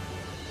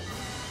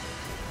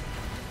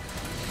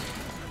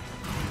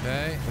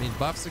 Okay, I need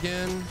buffs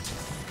again.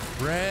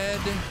 Red.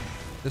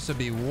 This would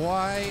be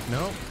white.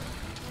 Nope.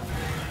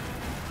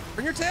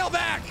 Bring your tail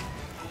back.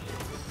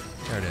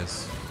 There it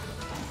is.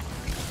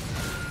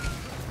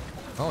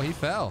 Oh, he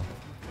fell.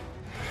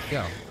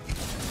 Yo.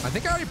 I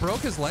think I already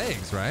broke his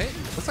legs, right?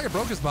 Looks like I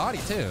broke his body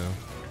too.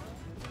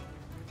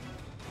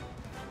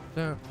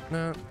 No,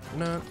 no,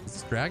 no. Is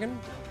this dragon?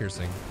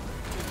 Piercing.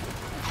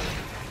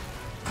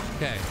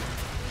 Okay.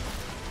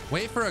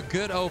 Wait for a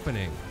good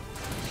opening.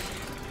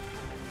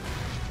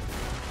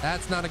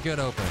 That's not a good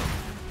opening.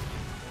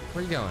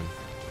 Where are you going?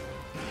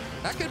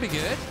 That could be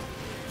good.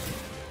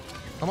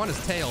 I'm on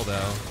his tail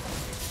though.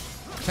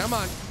 Come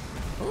on.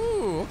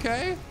 Ooh,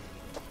 okay.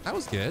 That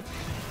was good.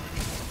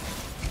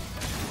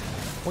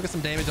 We'll get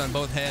some damage on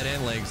both head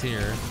and legs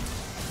here.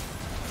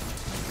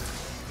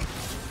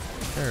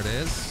 There it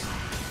is.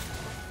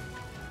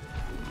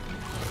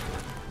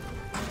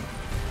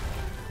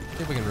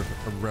 See if we can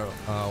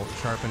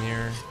sharpen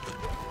here.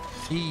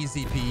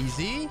 Easy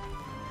peasy.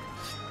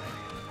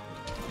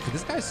 Dude,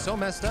 this guy's so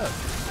messed up.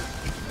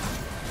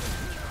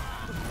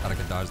 Thought I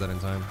could dodge that in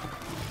time.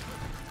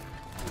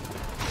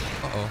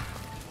 Uh-oh.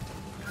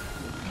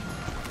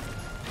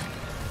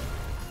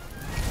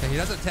 Okay, he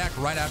does attack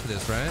right after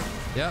this, right?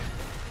 Yep.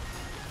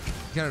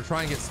 He's gonna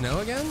try and get snow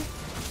again?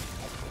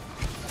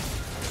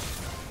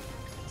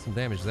 Some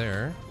damage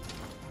there.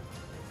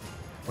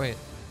 Wait.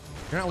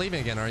 You're not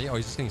leaving again, are you? Oh,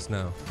 he's just getting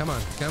snow. Come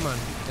on. Come on.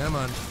 Come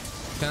on.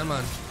 Come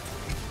on.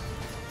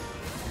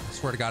 I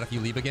swear to God, if you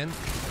leave again,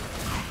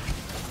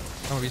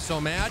 I'm gonna be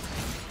so mad.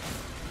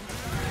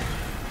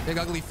 Big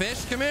ugly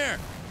fish, come here.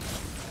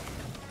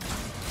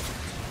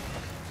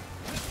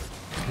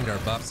 Need our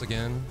buffs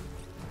again.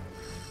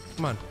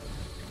 Come on.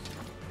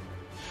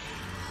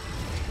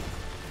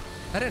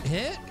 That didn't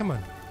hit? Come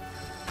on.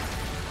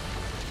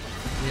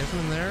 You have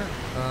something there?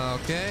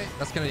 Okay.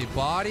 That's gonna be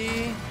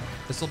body.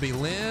 This will be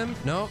limb.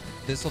 Nope.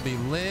 This will be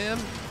limb.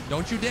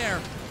 Don't you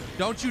dare.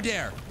 Don't you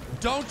dare.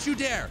 Don't you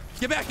dare.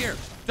 Get back here.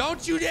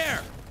 Don't you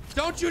dare.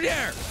 Don't you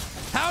dare.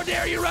 How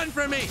dare you run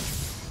from me?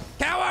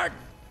 Coward.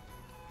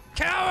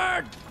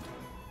 Coward.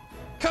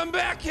 Come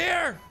back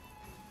here.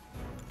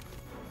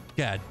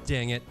 God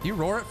dang it. You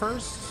roar it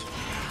first?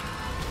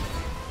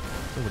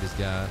 Look what he's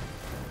got.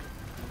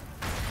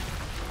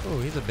 Oh,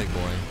 he's a big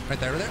boy. Right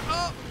there, right there.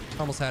 Oh,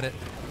 almost had it.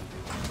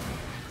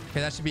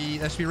 Okay, that should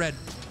be red.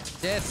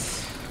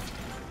 Yes.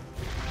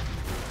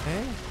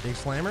 Okay, big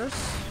slammers.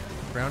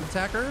 Ground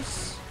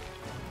attackers.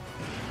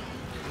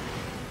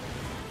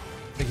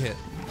 Big hit.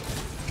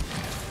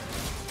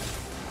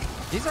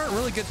 These aren't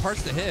really good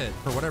parts to hit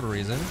for whatever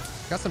reason.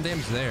 Got some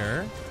damage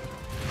there.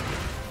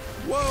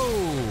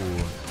 Whoa.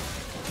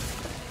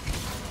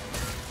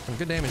 Some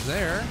good damage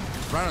there.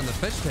 Right on the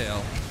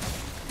fishtail.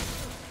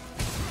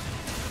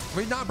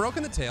 We've not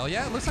broken the tail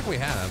yet? It looks like we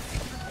have.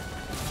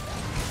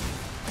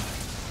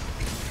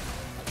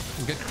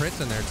 Some good crits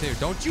in there too.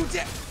 Don't you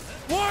dare!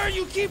 Why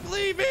you keep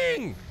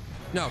leaving?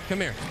 No, come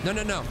here. No,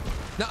 no, no.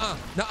 Nuh-uh,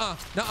 nuh-uh,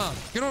 nuh-uh.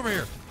 Get over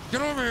here.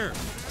 Get over here.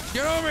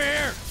 Get over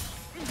here.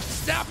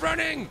 Stop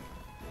running.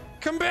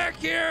 Come back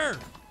here.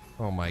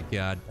 Oh my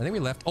God. I think we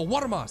left. Oh,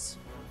 water moss.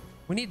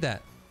 We need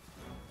that.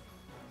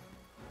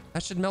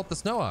 That should melt the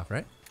snow off,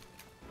 right?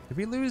 Did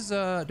we lose,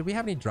 do we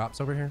have any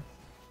drops over here?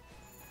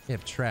 We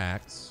have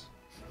tracks.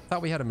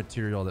 Thought we had a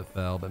material that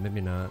fell, but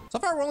maybe not. So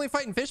far, we're only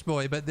fighting Fish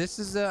Boy, but this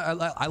is,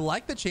 I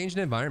like the change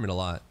in environment a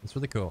lot. It's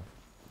really cool.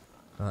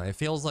 It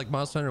feels like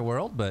Monster Hunter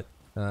World, but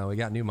we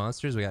got new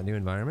monsters, we got new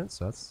environments,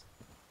 so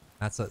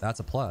that's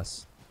a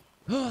plus.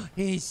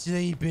 He's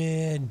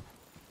sleeping.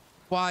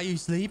 Why are you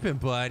sleeping,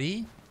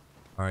 buddy?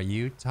 Are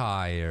you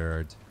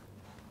tired?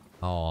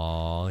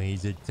 Oh,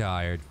 he's a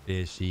tired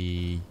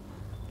fishy.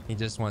 He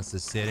just wants to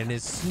sit in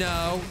his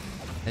snow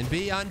and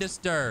be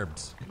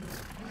undisturbed.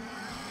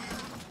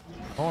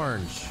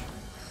 Orange.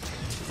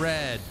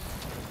 Red.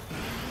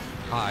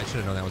 Ah, I should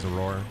have known that was a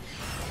roar.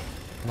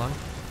 Hold on.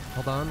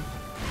 Hold on.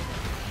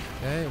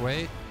 Okay,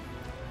 wait.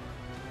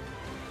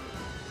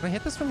 Can I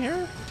hit this from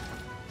here?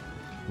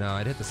 No,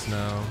 I'd hit the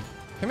snow.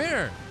 Come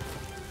here.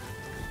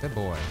 Good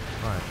boy.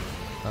 All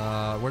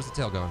right. Where's the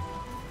tail going?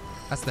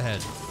 That's the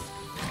head.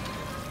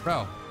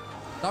 Bro,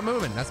 stop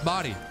moving. That's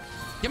body.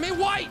 Give me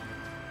white.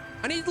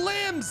 I need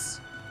limbs.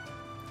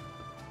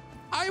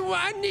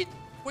 I need...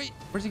 Wait,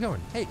 where's he going?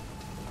 Hey,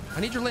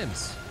 I need your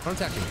limbs. Don't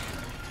attack me.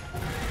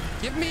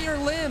 Give me your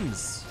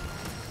limbs.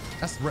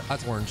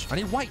 That's orange. I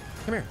need white.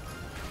 Come here.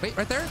 Wait,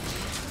 right there?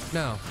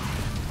 No.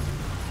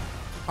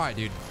 All right,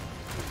 dude.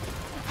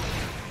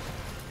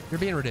 You're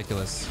being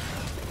ridiculous.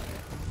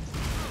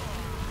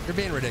 You're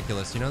being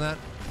ridiculous. You know that?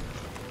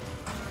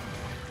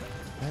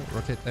 Okay,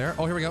 rotate there.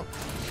 Oh, here we go.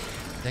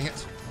 Dang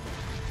it.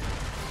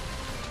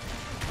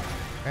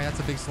 Okay, that's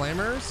a big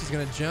slammer. He's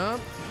gonna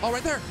jump. Oh,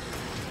 right there.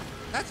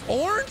 That's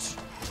orange?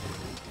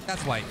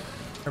 That's white.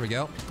 There we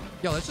go.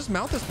 Yo, let's just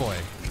mount this boy,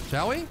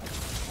 shall we?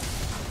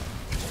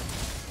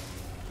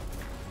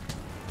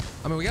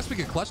 I mean, we guess we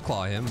could clutch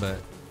claw him, but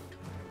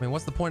I mean,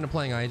 what's the point of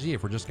playing IG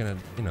if we're just gonna,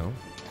 you know,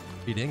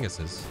 beat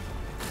dinguses?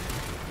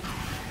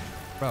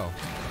 Bro,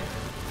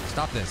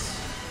 stop this.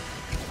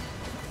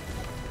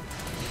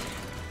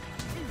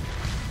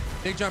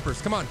 Big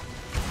jumpers. Come on.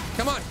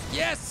 Come on.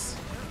 Yes.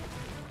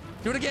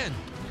 Do it again.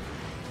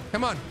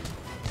 Come on.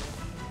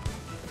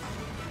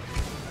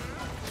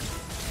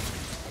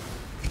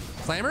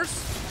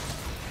 Slammers?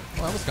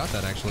 Oh, I almost got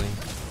that actually.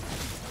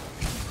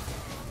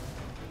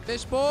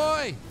 Fish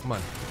boy. Come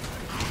on.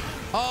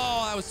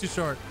 Oh, that was too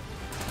short.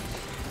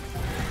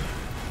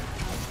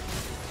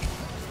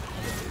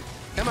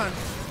 Come on.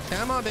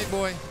 Come on, big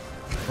boy.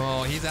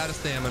 Oh, he's out of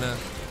stamina.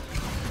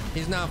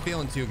 He's not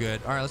feeling too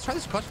good. All right, let's try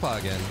this clutch claw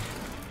again.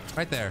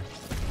 Right there.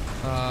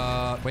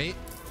 Wait.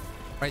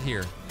 Right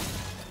here.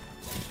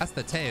 That's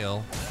the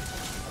tail.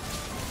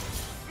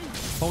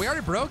 Well, we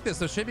already broke this,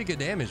 so it should be good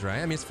damage, right?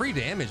 I mean, it's free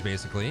damage,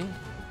 basically.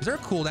 Is there a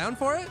cooldown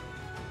for it?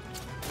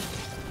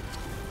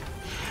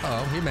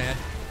 Uh oh, you're mad.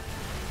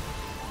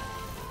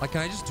 Like,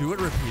 can I just do it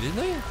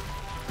repeatedly?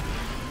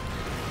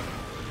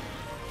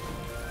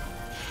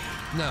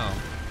 No.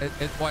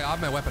 Boy, I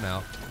have my weapon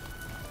out.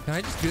 Can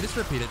I just do this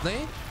repeatedly?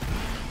 And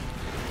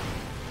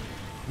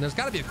there's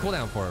got to be a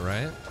cooldown for it,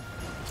 right?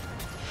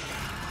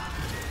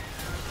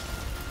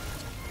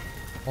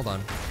 Hold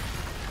on.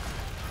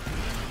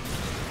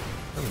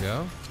 There we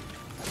go.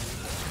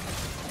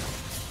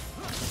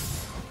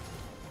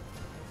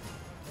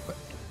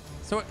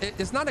 So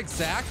it's not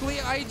exactly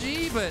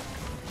IG, but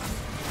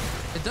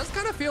it does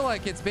kind of feel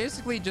like it's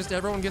basically just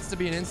everyone gets to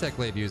be an insect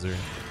glaive user.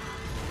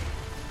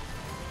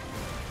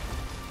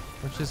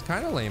 Which is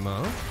kind of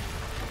lame-o.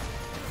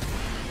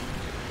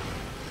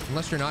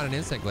 Unless you're not an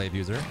insect glaive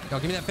user. No,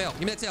 give me that fail.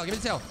 Give me that tail. Give me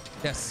the tail.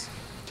 Yes.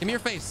 Give me your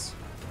face.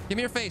 Give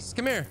me your face.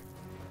 Come here.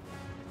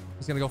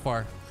 He's gonna go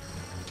far.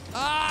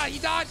 Ah, he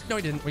dodged. No,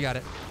 he didn't. We got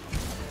it.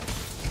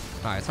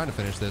 All right, it's time to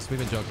finish this. We've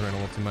been joking around a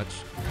little too much.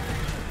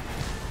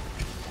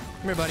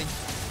 Come here, buddy.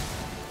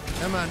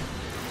 Come on.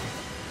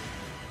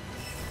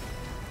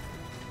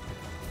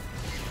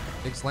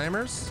 Big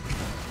slammers.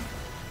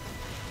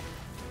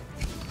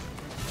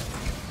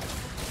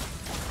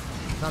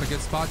 Not a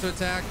good spot to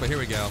attack, but here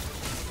we go.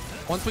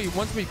 Once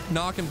we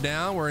knock him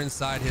down, we're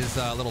inside his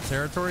little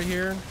territory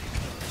here.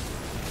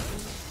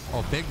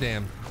 Oh, big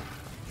damn.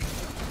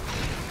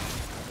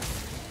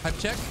 Hip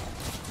check.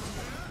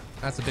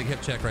 That's a big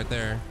hip check right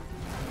there.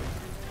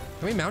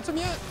 Can we mount him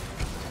yet?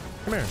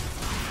 Come here.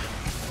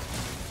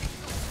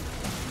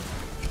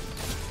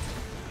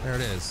 There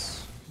it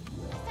is.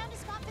 I found a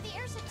spot for the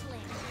airship to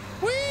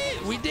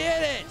land. We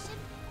did it!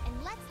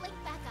 And let's link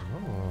back up.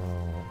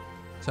 Oh.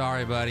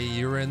 Sorry, buddy.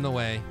 You were in the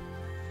way.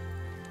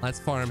 Let's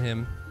farm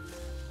him.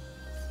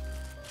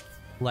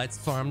 Let's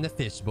farm the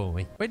fish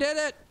boy. We did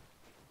it!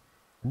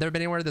 Never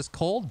been anywhere this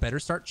cold? Better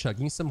start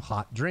chugging some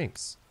hot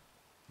drinks.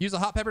 Use a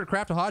hot pepper to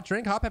craft a hot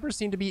drink. Hot peppers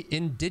seem to be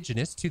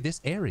indigenous to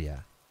this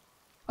area.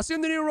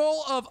 Assume the new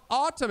role of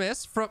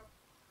Optimus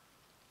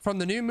from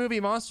the new movie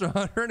Monster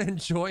Hunter and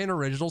enjoy an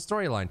original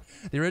storyline.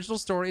 The original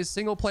story is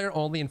single player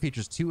only and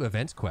features 2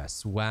 event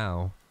quests.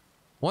 Wow.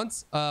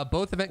 Once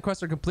both event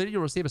quests are completed,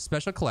 you'll receive a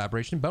special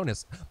collaboration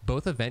bonus.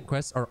 Both event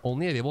quests are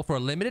only available for a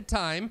limited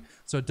time,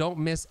 so don't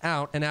miss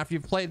out. And after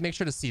you've played, make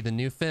sure to see the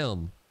new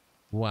film.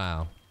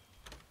 Wow.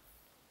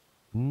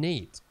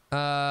 Neat.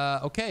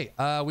 Okay.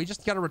 We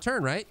just got to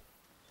return, right?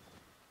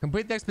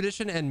 Complete the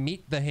expedition and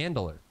meet the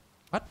handler.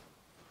 What?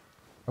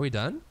 Are we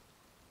done?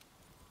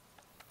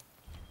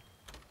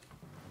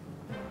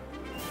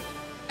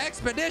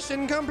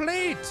 Expedition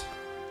complete!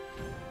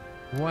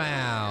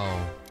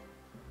 Wow.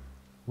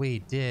 We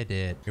did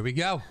it. Here we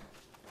go.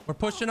 We're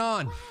pushing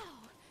on.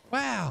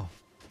 Wow.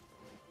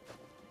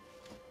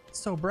 It's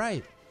so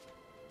bright.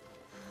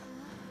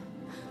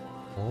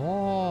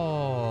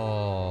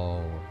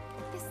 Oh.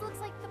 This looks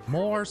like the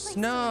More perfect place to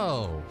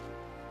snow.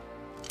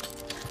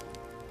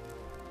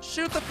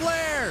 Shoot the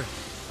flare.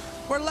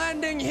 We're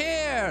landing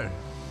here.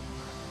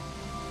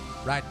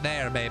 Right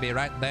there, baby.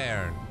 Right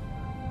there.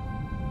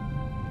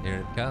 Here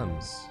it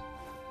comes.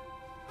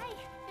 land. Hey,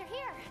 they're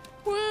here.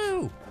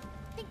 Woo!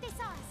 I think they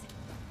saw us.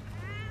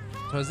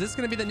 So is this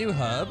going to be the new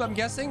hub? I'm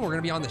guessing we're going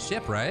to be on the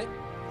ship, right?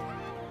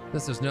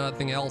 There's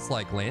nothing else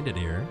like landed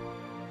here.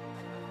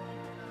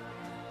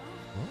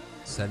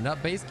 Setting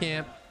up base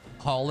camp,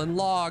 hauling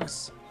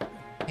logs,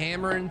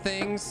 hammering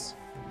things.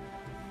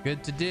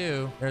 Good to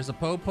do. There's a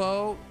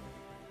popo.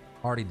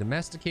 Already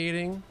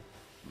domesticating.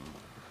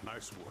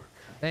 Nice work.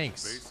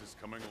 Thanks. Base is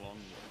coming along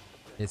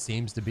well. It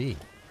seems to be.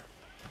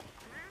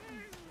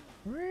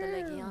 The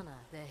Legiana,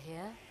 they're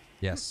here?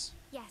 Yes.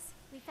 Yes,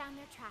 we found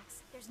their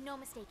tracks. There's no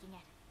mistaking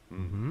it.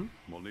 Mm-hmm.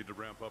 We'll need to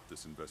ramp up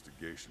this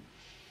investigation.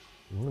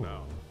 Ooh.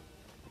 Now,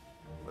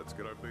 let's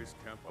get our base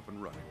camp up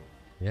and running.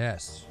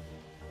 Yes.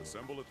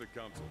 Assemble at the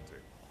council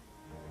table.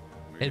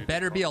 We It need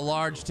better to be a talk-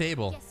 large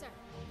table, Yes, sir.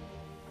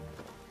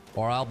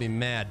 or I'll be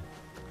mad.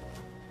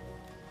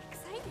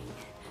 Exciting.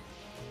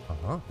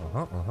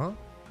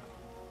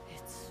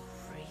 It's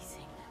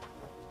freezing.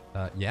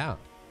 Yeah.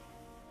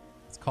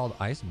 It's called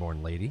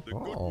Iceborne, lady. The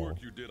good Oh.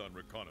 work you did on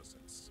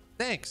reconnaissance.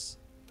 Thanks.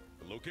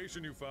 The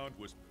location you found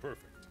was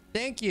perfect.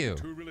 Thank you.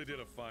 You really did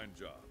a fine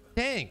job.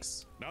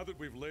 Thanks. Now that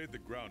we've laid the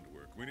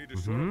groundwork, we need to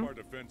shore up our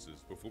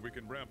defenses before we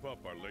can ramp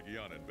up our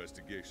Legiana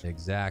investigation.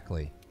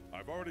 Exactly. I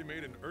I've already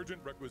made an urgent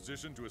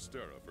requisition to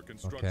Astera for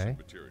construction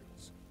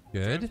materials.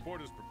 Good.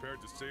 Transport is prepared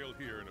to sail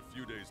here in a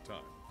few days'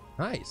 time.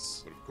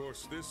 Nice. But of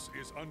course, this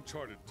is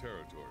uncharted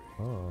territory.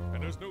 Oh.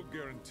 And there's no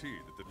guarantee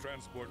that the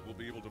transport will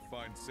be able to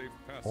find safe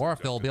passage. Or if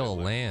they'll be able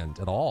to land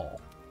at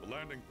all. The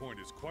landing point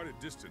is quite a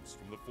distance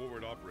from the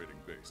forward operating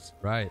base.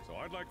 Right. So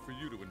I'd like for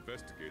you to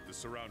investigate the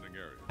surrounding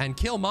area. And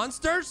kill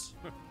monsters?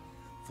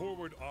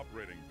 Forward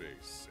operating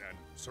base and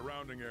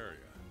surrounding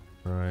area.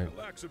 Right. It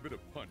lacks a bit of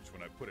punch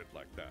when I put it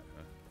like that,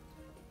 huh?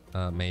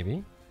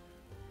 Maybe.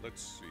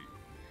 Let's see.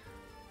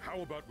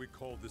 How about we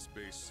call this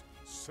base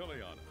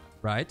Seliana?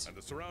 Right. And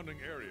the surrounding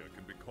area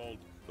can be called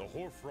the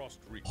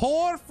Hoarfrost Reach.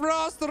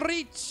 Hoarfrost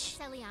Reach!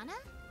 Seliana?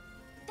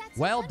 That's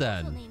Well a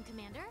wonderful done. name,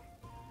 Commander.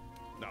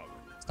 Now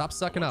then, Stop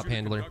sucking up,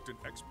 handler. Conduct an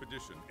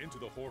expedition into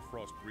the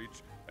Hoarfrost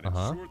Reach and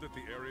ensure that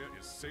the area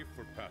is safe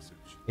for passage.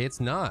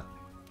 It's not.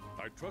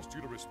 I trust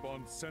you to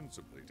respond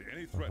sensibly to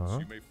any threats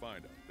you may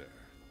find out there.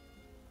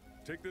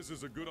 Take this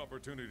as a good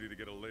opportunity to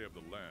get a lay of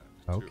the land,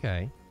 too.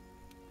 Okay.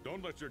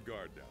 Don't let your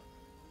guard down.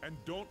 And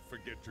don't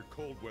forget your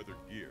cold weather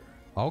gear.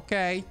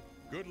 Okay.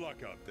 Good luck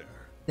out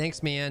there.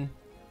 Thanks, man.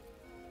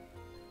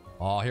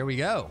 Oh, here we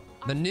go.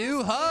 The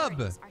new hub.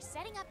 Are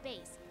setting up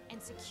base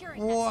and securing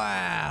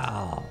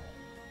Wow.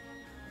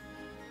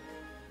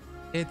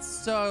 It's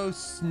so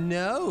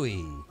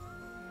snowy.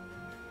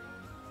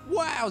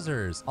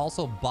 Wowzers.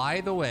 Also,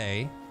 by the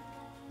way,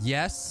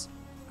 yes,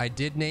 I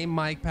did name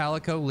Mike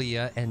Palico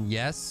Leah, and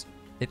yes,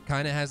 it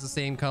kind of has the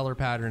same color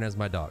pattern as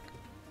my dog.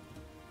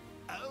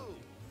 Oh,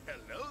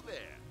 hello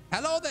there.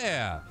 Hello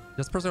there.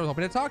 This person I was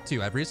hoping to talk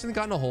to. I've recently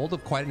gotten a hold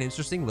of quite an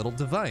interesting little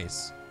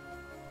device.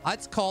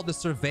 It's called the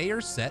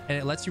Surveyor Set, and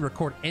it lets you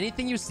record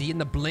anything you see in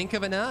the blink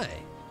of an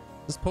eye.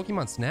 This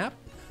Pokemon Snap?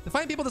 The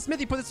fine people at the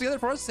Smithy put this together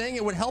for us, saying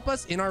it would help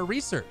us in our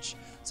research.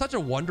 Such a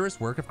wondrous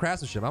work of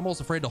craftsmanship. I'm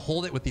almost afraid to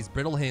hold it with these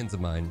brittle hands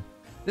of mine.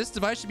 This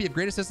device should be of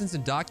great assistance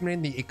in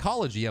documenting the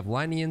ecology of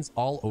Linians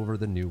all over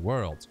the New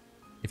World.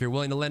 If you're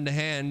willing to lend a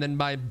hand, then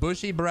my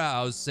bushy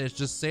brows says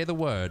just say the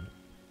word.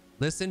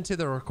 Listen to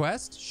the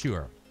request?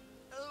 Sure.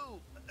 Oh,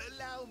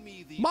 allow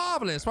me the...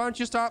 Marvelous. Why don't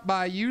you start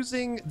by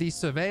using the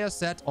Surveyor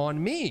Set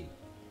on me?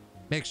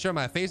 Make sure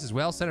my face is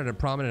well centered and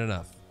prominent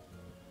enough.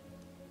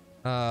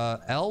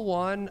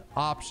 L1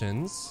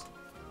 options.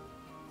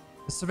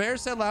 The Surveyor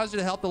Set allows you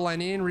to help the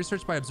Linian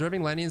research by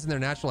observing Linians in their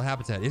natural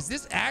habitat. Is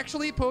this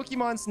actually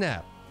Pokemon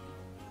Snap?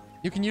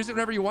 You can use it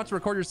whenever you want to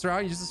record your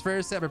surroundings. Use the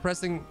Surveyor Set by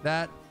pressing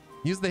that.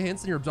 Use the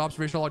hints in your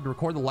observation log to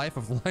record the life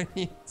of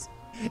Linians.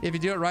 If you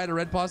do it right, a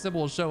red paw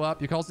symbol will show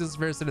up. You can also use the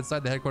Surveyor Set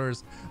inside the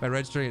headquarters by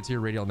registering it to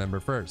your radial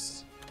member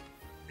first.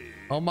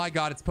 Oh my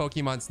god, it's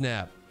Pokemon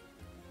Snap.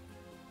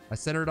 I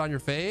center it on your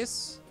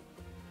face.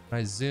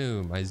 I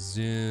zoom, and I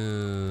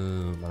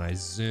zoom.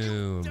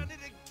 You've done it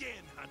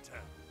again, Hunter.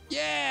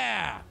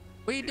 Yeah,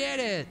 we did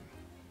it.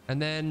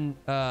 And then,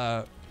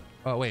 oh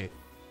wait,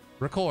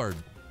 record.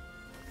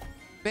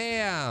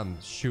 Bam,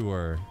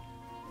 sure.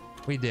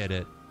 We did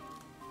it.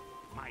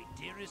 My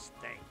dearest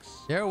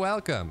thanks. You're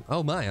welcome.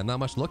 Oh my, I'm not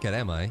much to look at,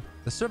 am I?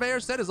 The Surveyor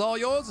Set is all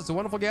yours. It's a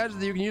wonderful gadget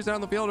that you can use out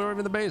on the field or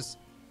even the base.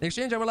 In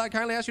exchange, I would like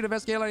kindly ask you to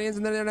investigate Linians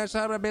and then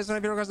international habitat based on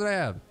any requests that I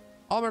have.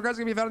 All my requests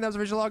can be found in the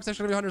observation log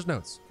section of your hunter's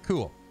notes.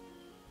 Cool.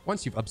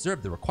 Once you've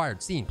observed the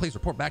required scene, please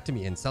report back to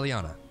me in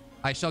Seliana.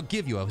 I shall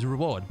give you a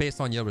reward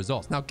based on your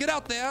results. Now get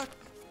out there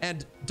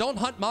and don't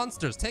hunt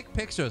monsters. Take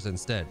pictures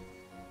instead.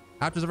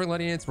 After observing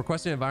Linian's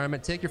requested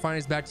environment, take your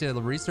findings back to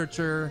the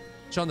researcher,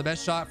 show him the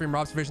best shot from your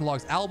observation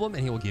logs album,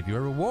 and he will give you a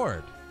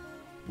reward.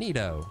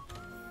 Neato.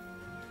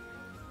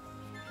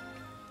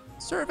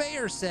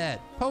 Surveyor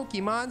Set.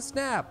 Pokemon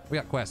Snap. We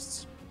got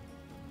quests.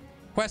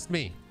 Quest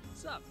me.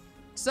 Sup?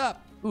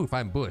 Sup? Ooh, if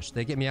I'm Bush,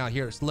 they get me out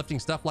here lifting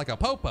stuff like a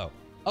popo.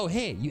 Oh,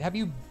 hey, have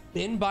you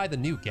been by the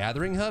new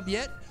gathering hub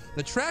yet?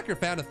 The tracker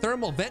found a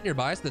thermal vent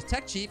nearby, so the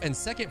tech chief and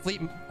second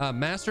fleet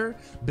master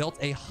built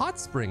a hot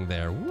spring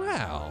there.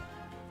 Wow.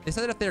 They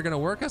said that if they're going to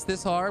work us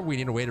this hard, we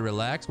need a way to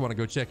relax. Want to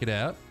go check it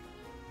out?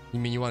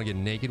 You mean you want to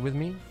get naked with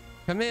me?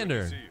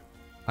 Commander,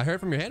 I heard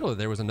from your handler that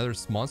there was another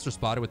monster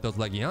spotted with those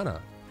Legiana.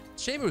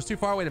 Shame it was too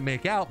far away to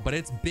make out, but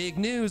it's big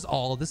news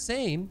all the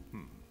same.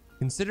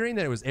 Considering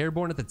that it was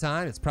airborne at the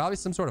time, it's probably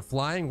some sort of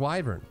flying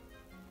wyvern.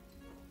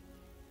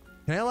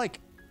 Can I, like,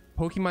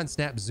 Pokemon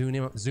Snap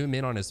zoom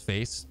in on his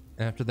face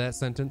after that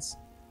sentence?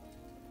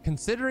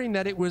 Considering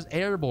that it was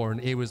airborne,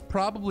 it was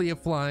probably a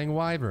flying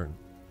wyvern.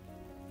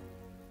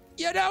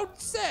 You don't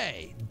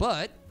say!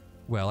 But,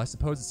 well, I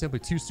suppose it's simply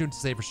too soon to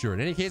say for sure.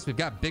 In any case, we've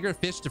got bigger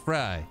fish to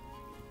fry.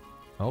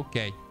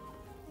 Okay.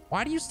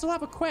 Why do you still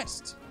have a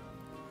quest?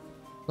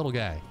 Little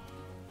guy.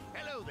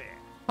 Hello there.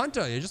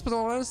 Hunter, you just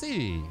want to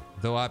see.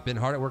 Though I've been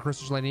hard at work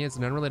researching Linians,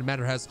 an unrelated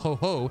matter has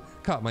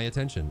caught my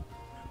attention.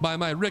 By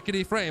my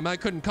rickety frame, I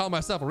couldn't call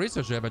myself a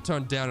researcher, but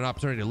turned down an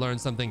opportunity to learn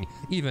something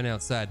even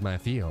outside my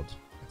field.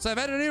 So I've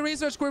had a new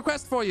research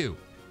request for you.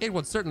 It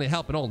would certainly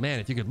help an old man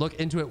if you could look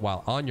into it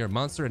while on your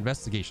monster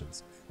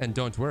investigations. And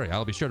don't worry,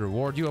 I'll be sure to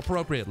reward you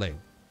appropriately.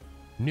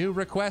 New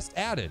request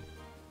added.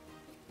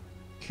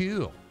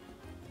 Cool.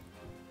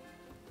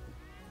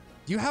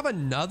 Do you have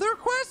another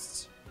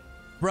quest?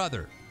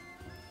 Brother,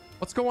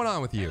 what's going on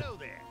with you? Hello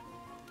there.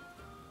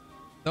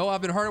 Though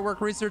I've been hard at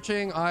work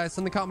researching,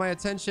 something caught my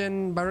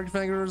attention by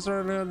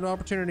recognizing an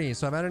opportunity.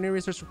 So I've had a new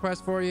research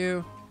request for you.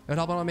 It would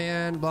help out a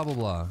man, blah, blah,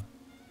 blah.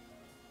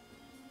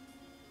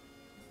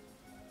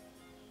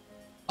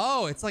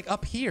 Oh, it's like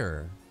up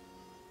here.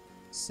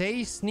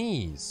 Say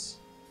sneeze.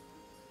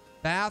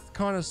 Bath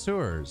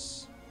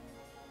connoisseurs.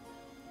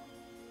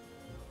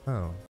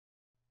 Oh.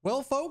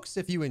 Well, folks,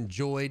 if you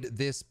enjoyed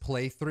this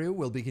playthrough,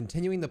 we'll be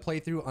continuing the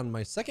playthrough on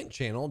my second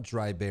channel,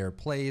 Drybear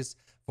Plays,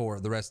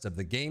 for the rest of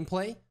the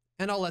gameplay.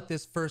 And I'll let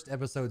this first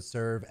episode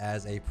serve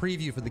as a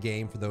preview for the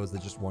game for those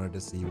that just wanted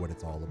to see what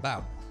it's all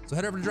about. So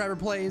head over to Drybear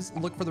Plays,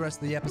 look for the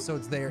rest of the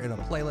episodes there in a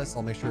playlist.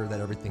 I'll make sure that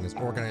everything is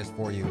organized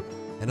for you.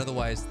 And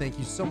otherwise, thank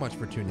you so much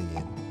for tuning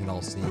in, and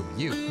I'll see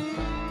you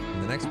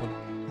in the next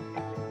one.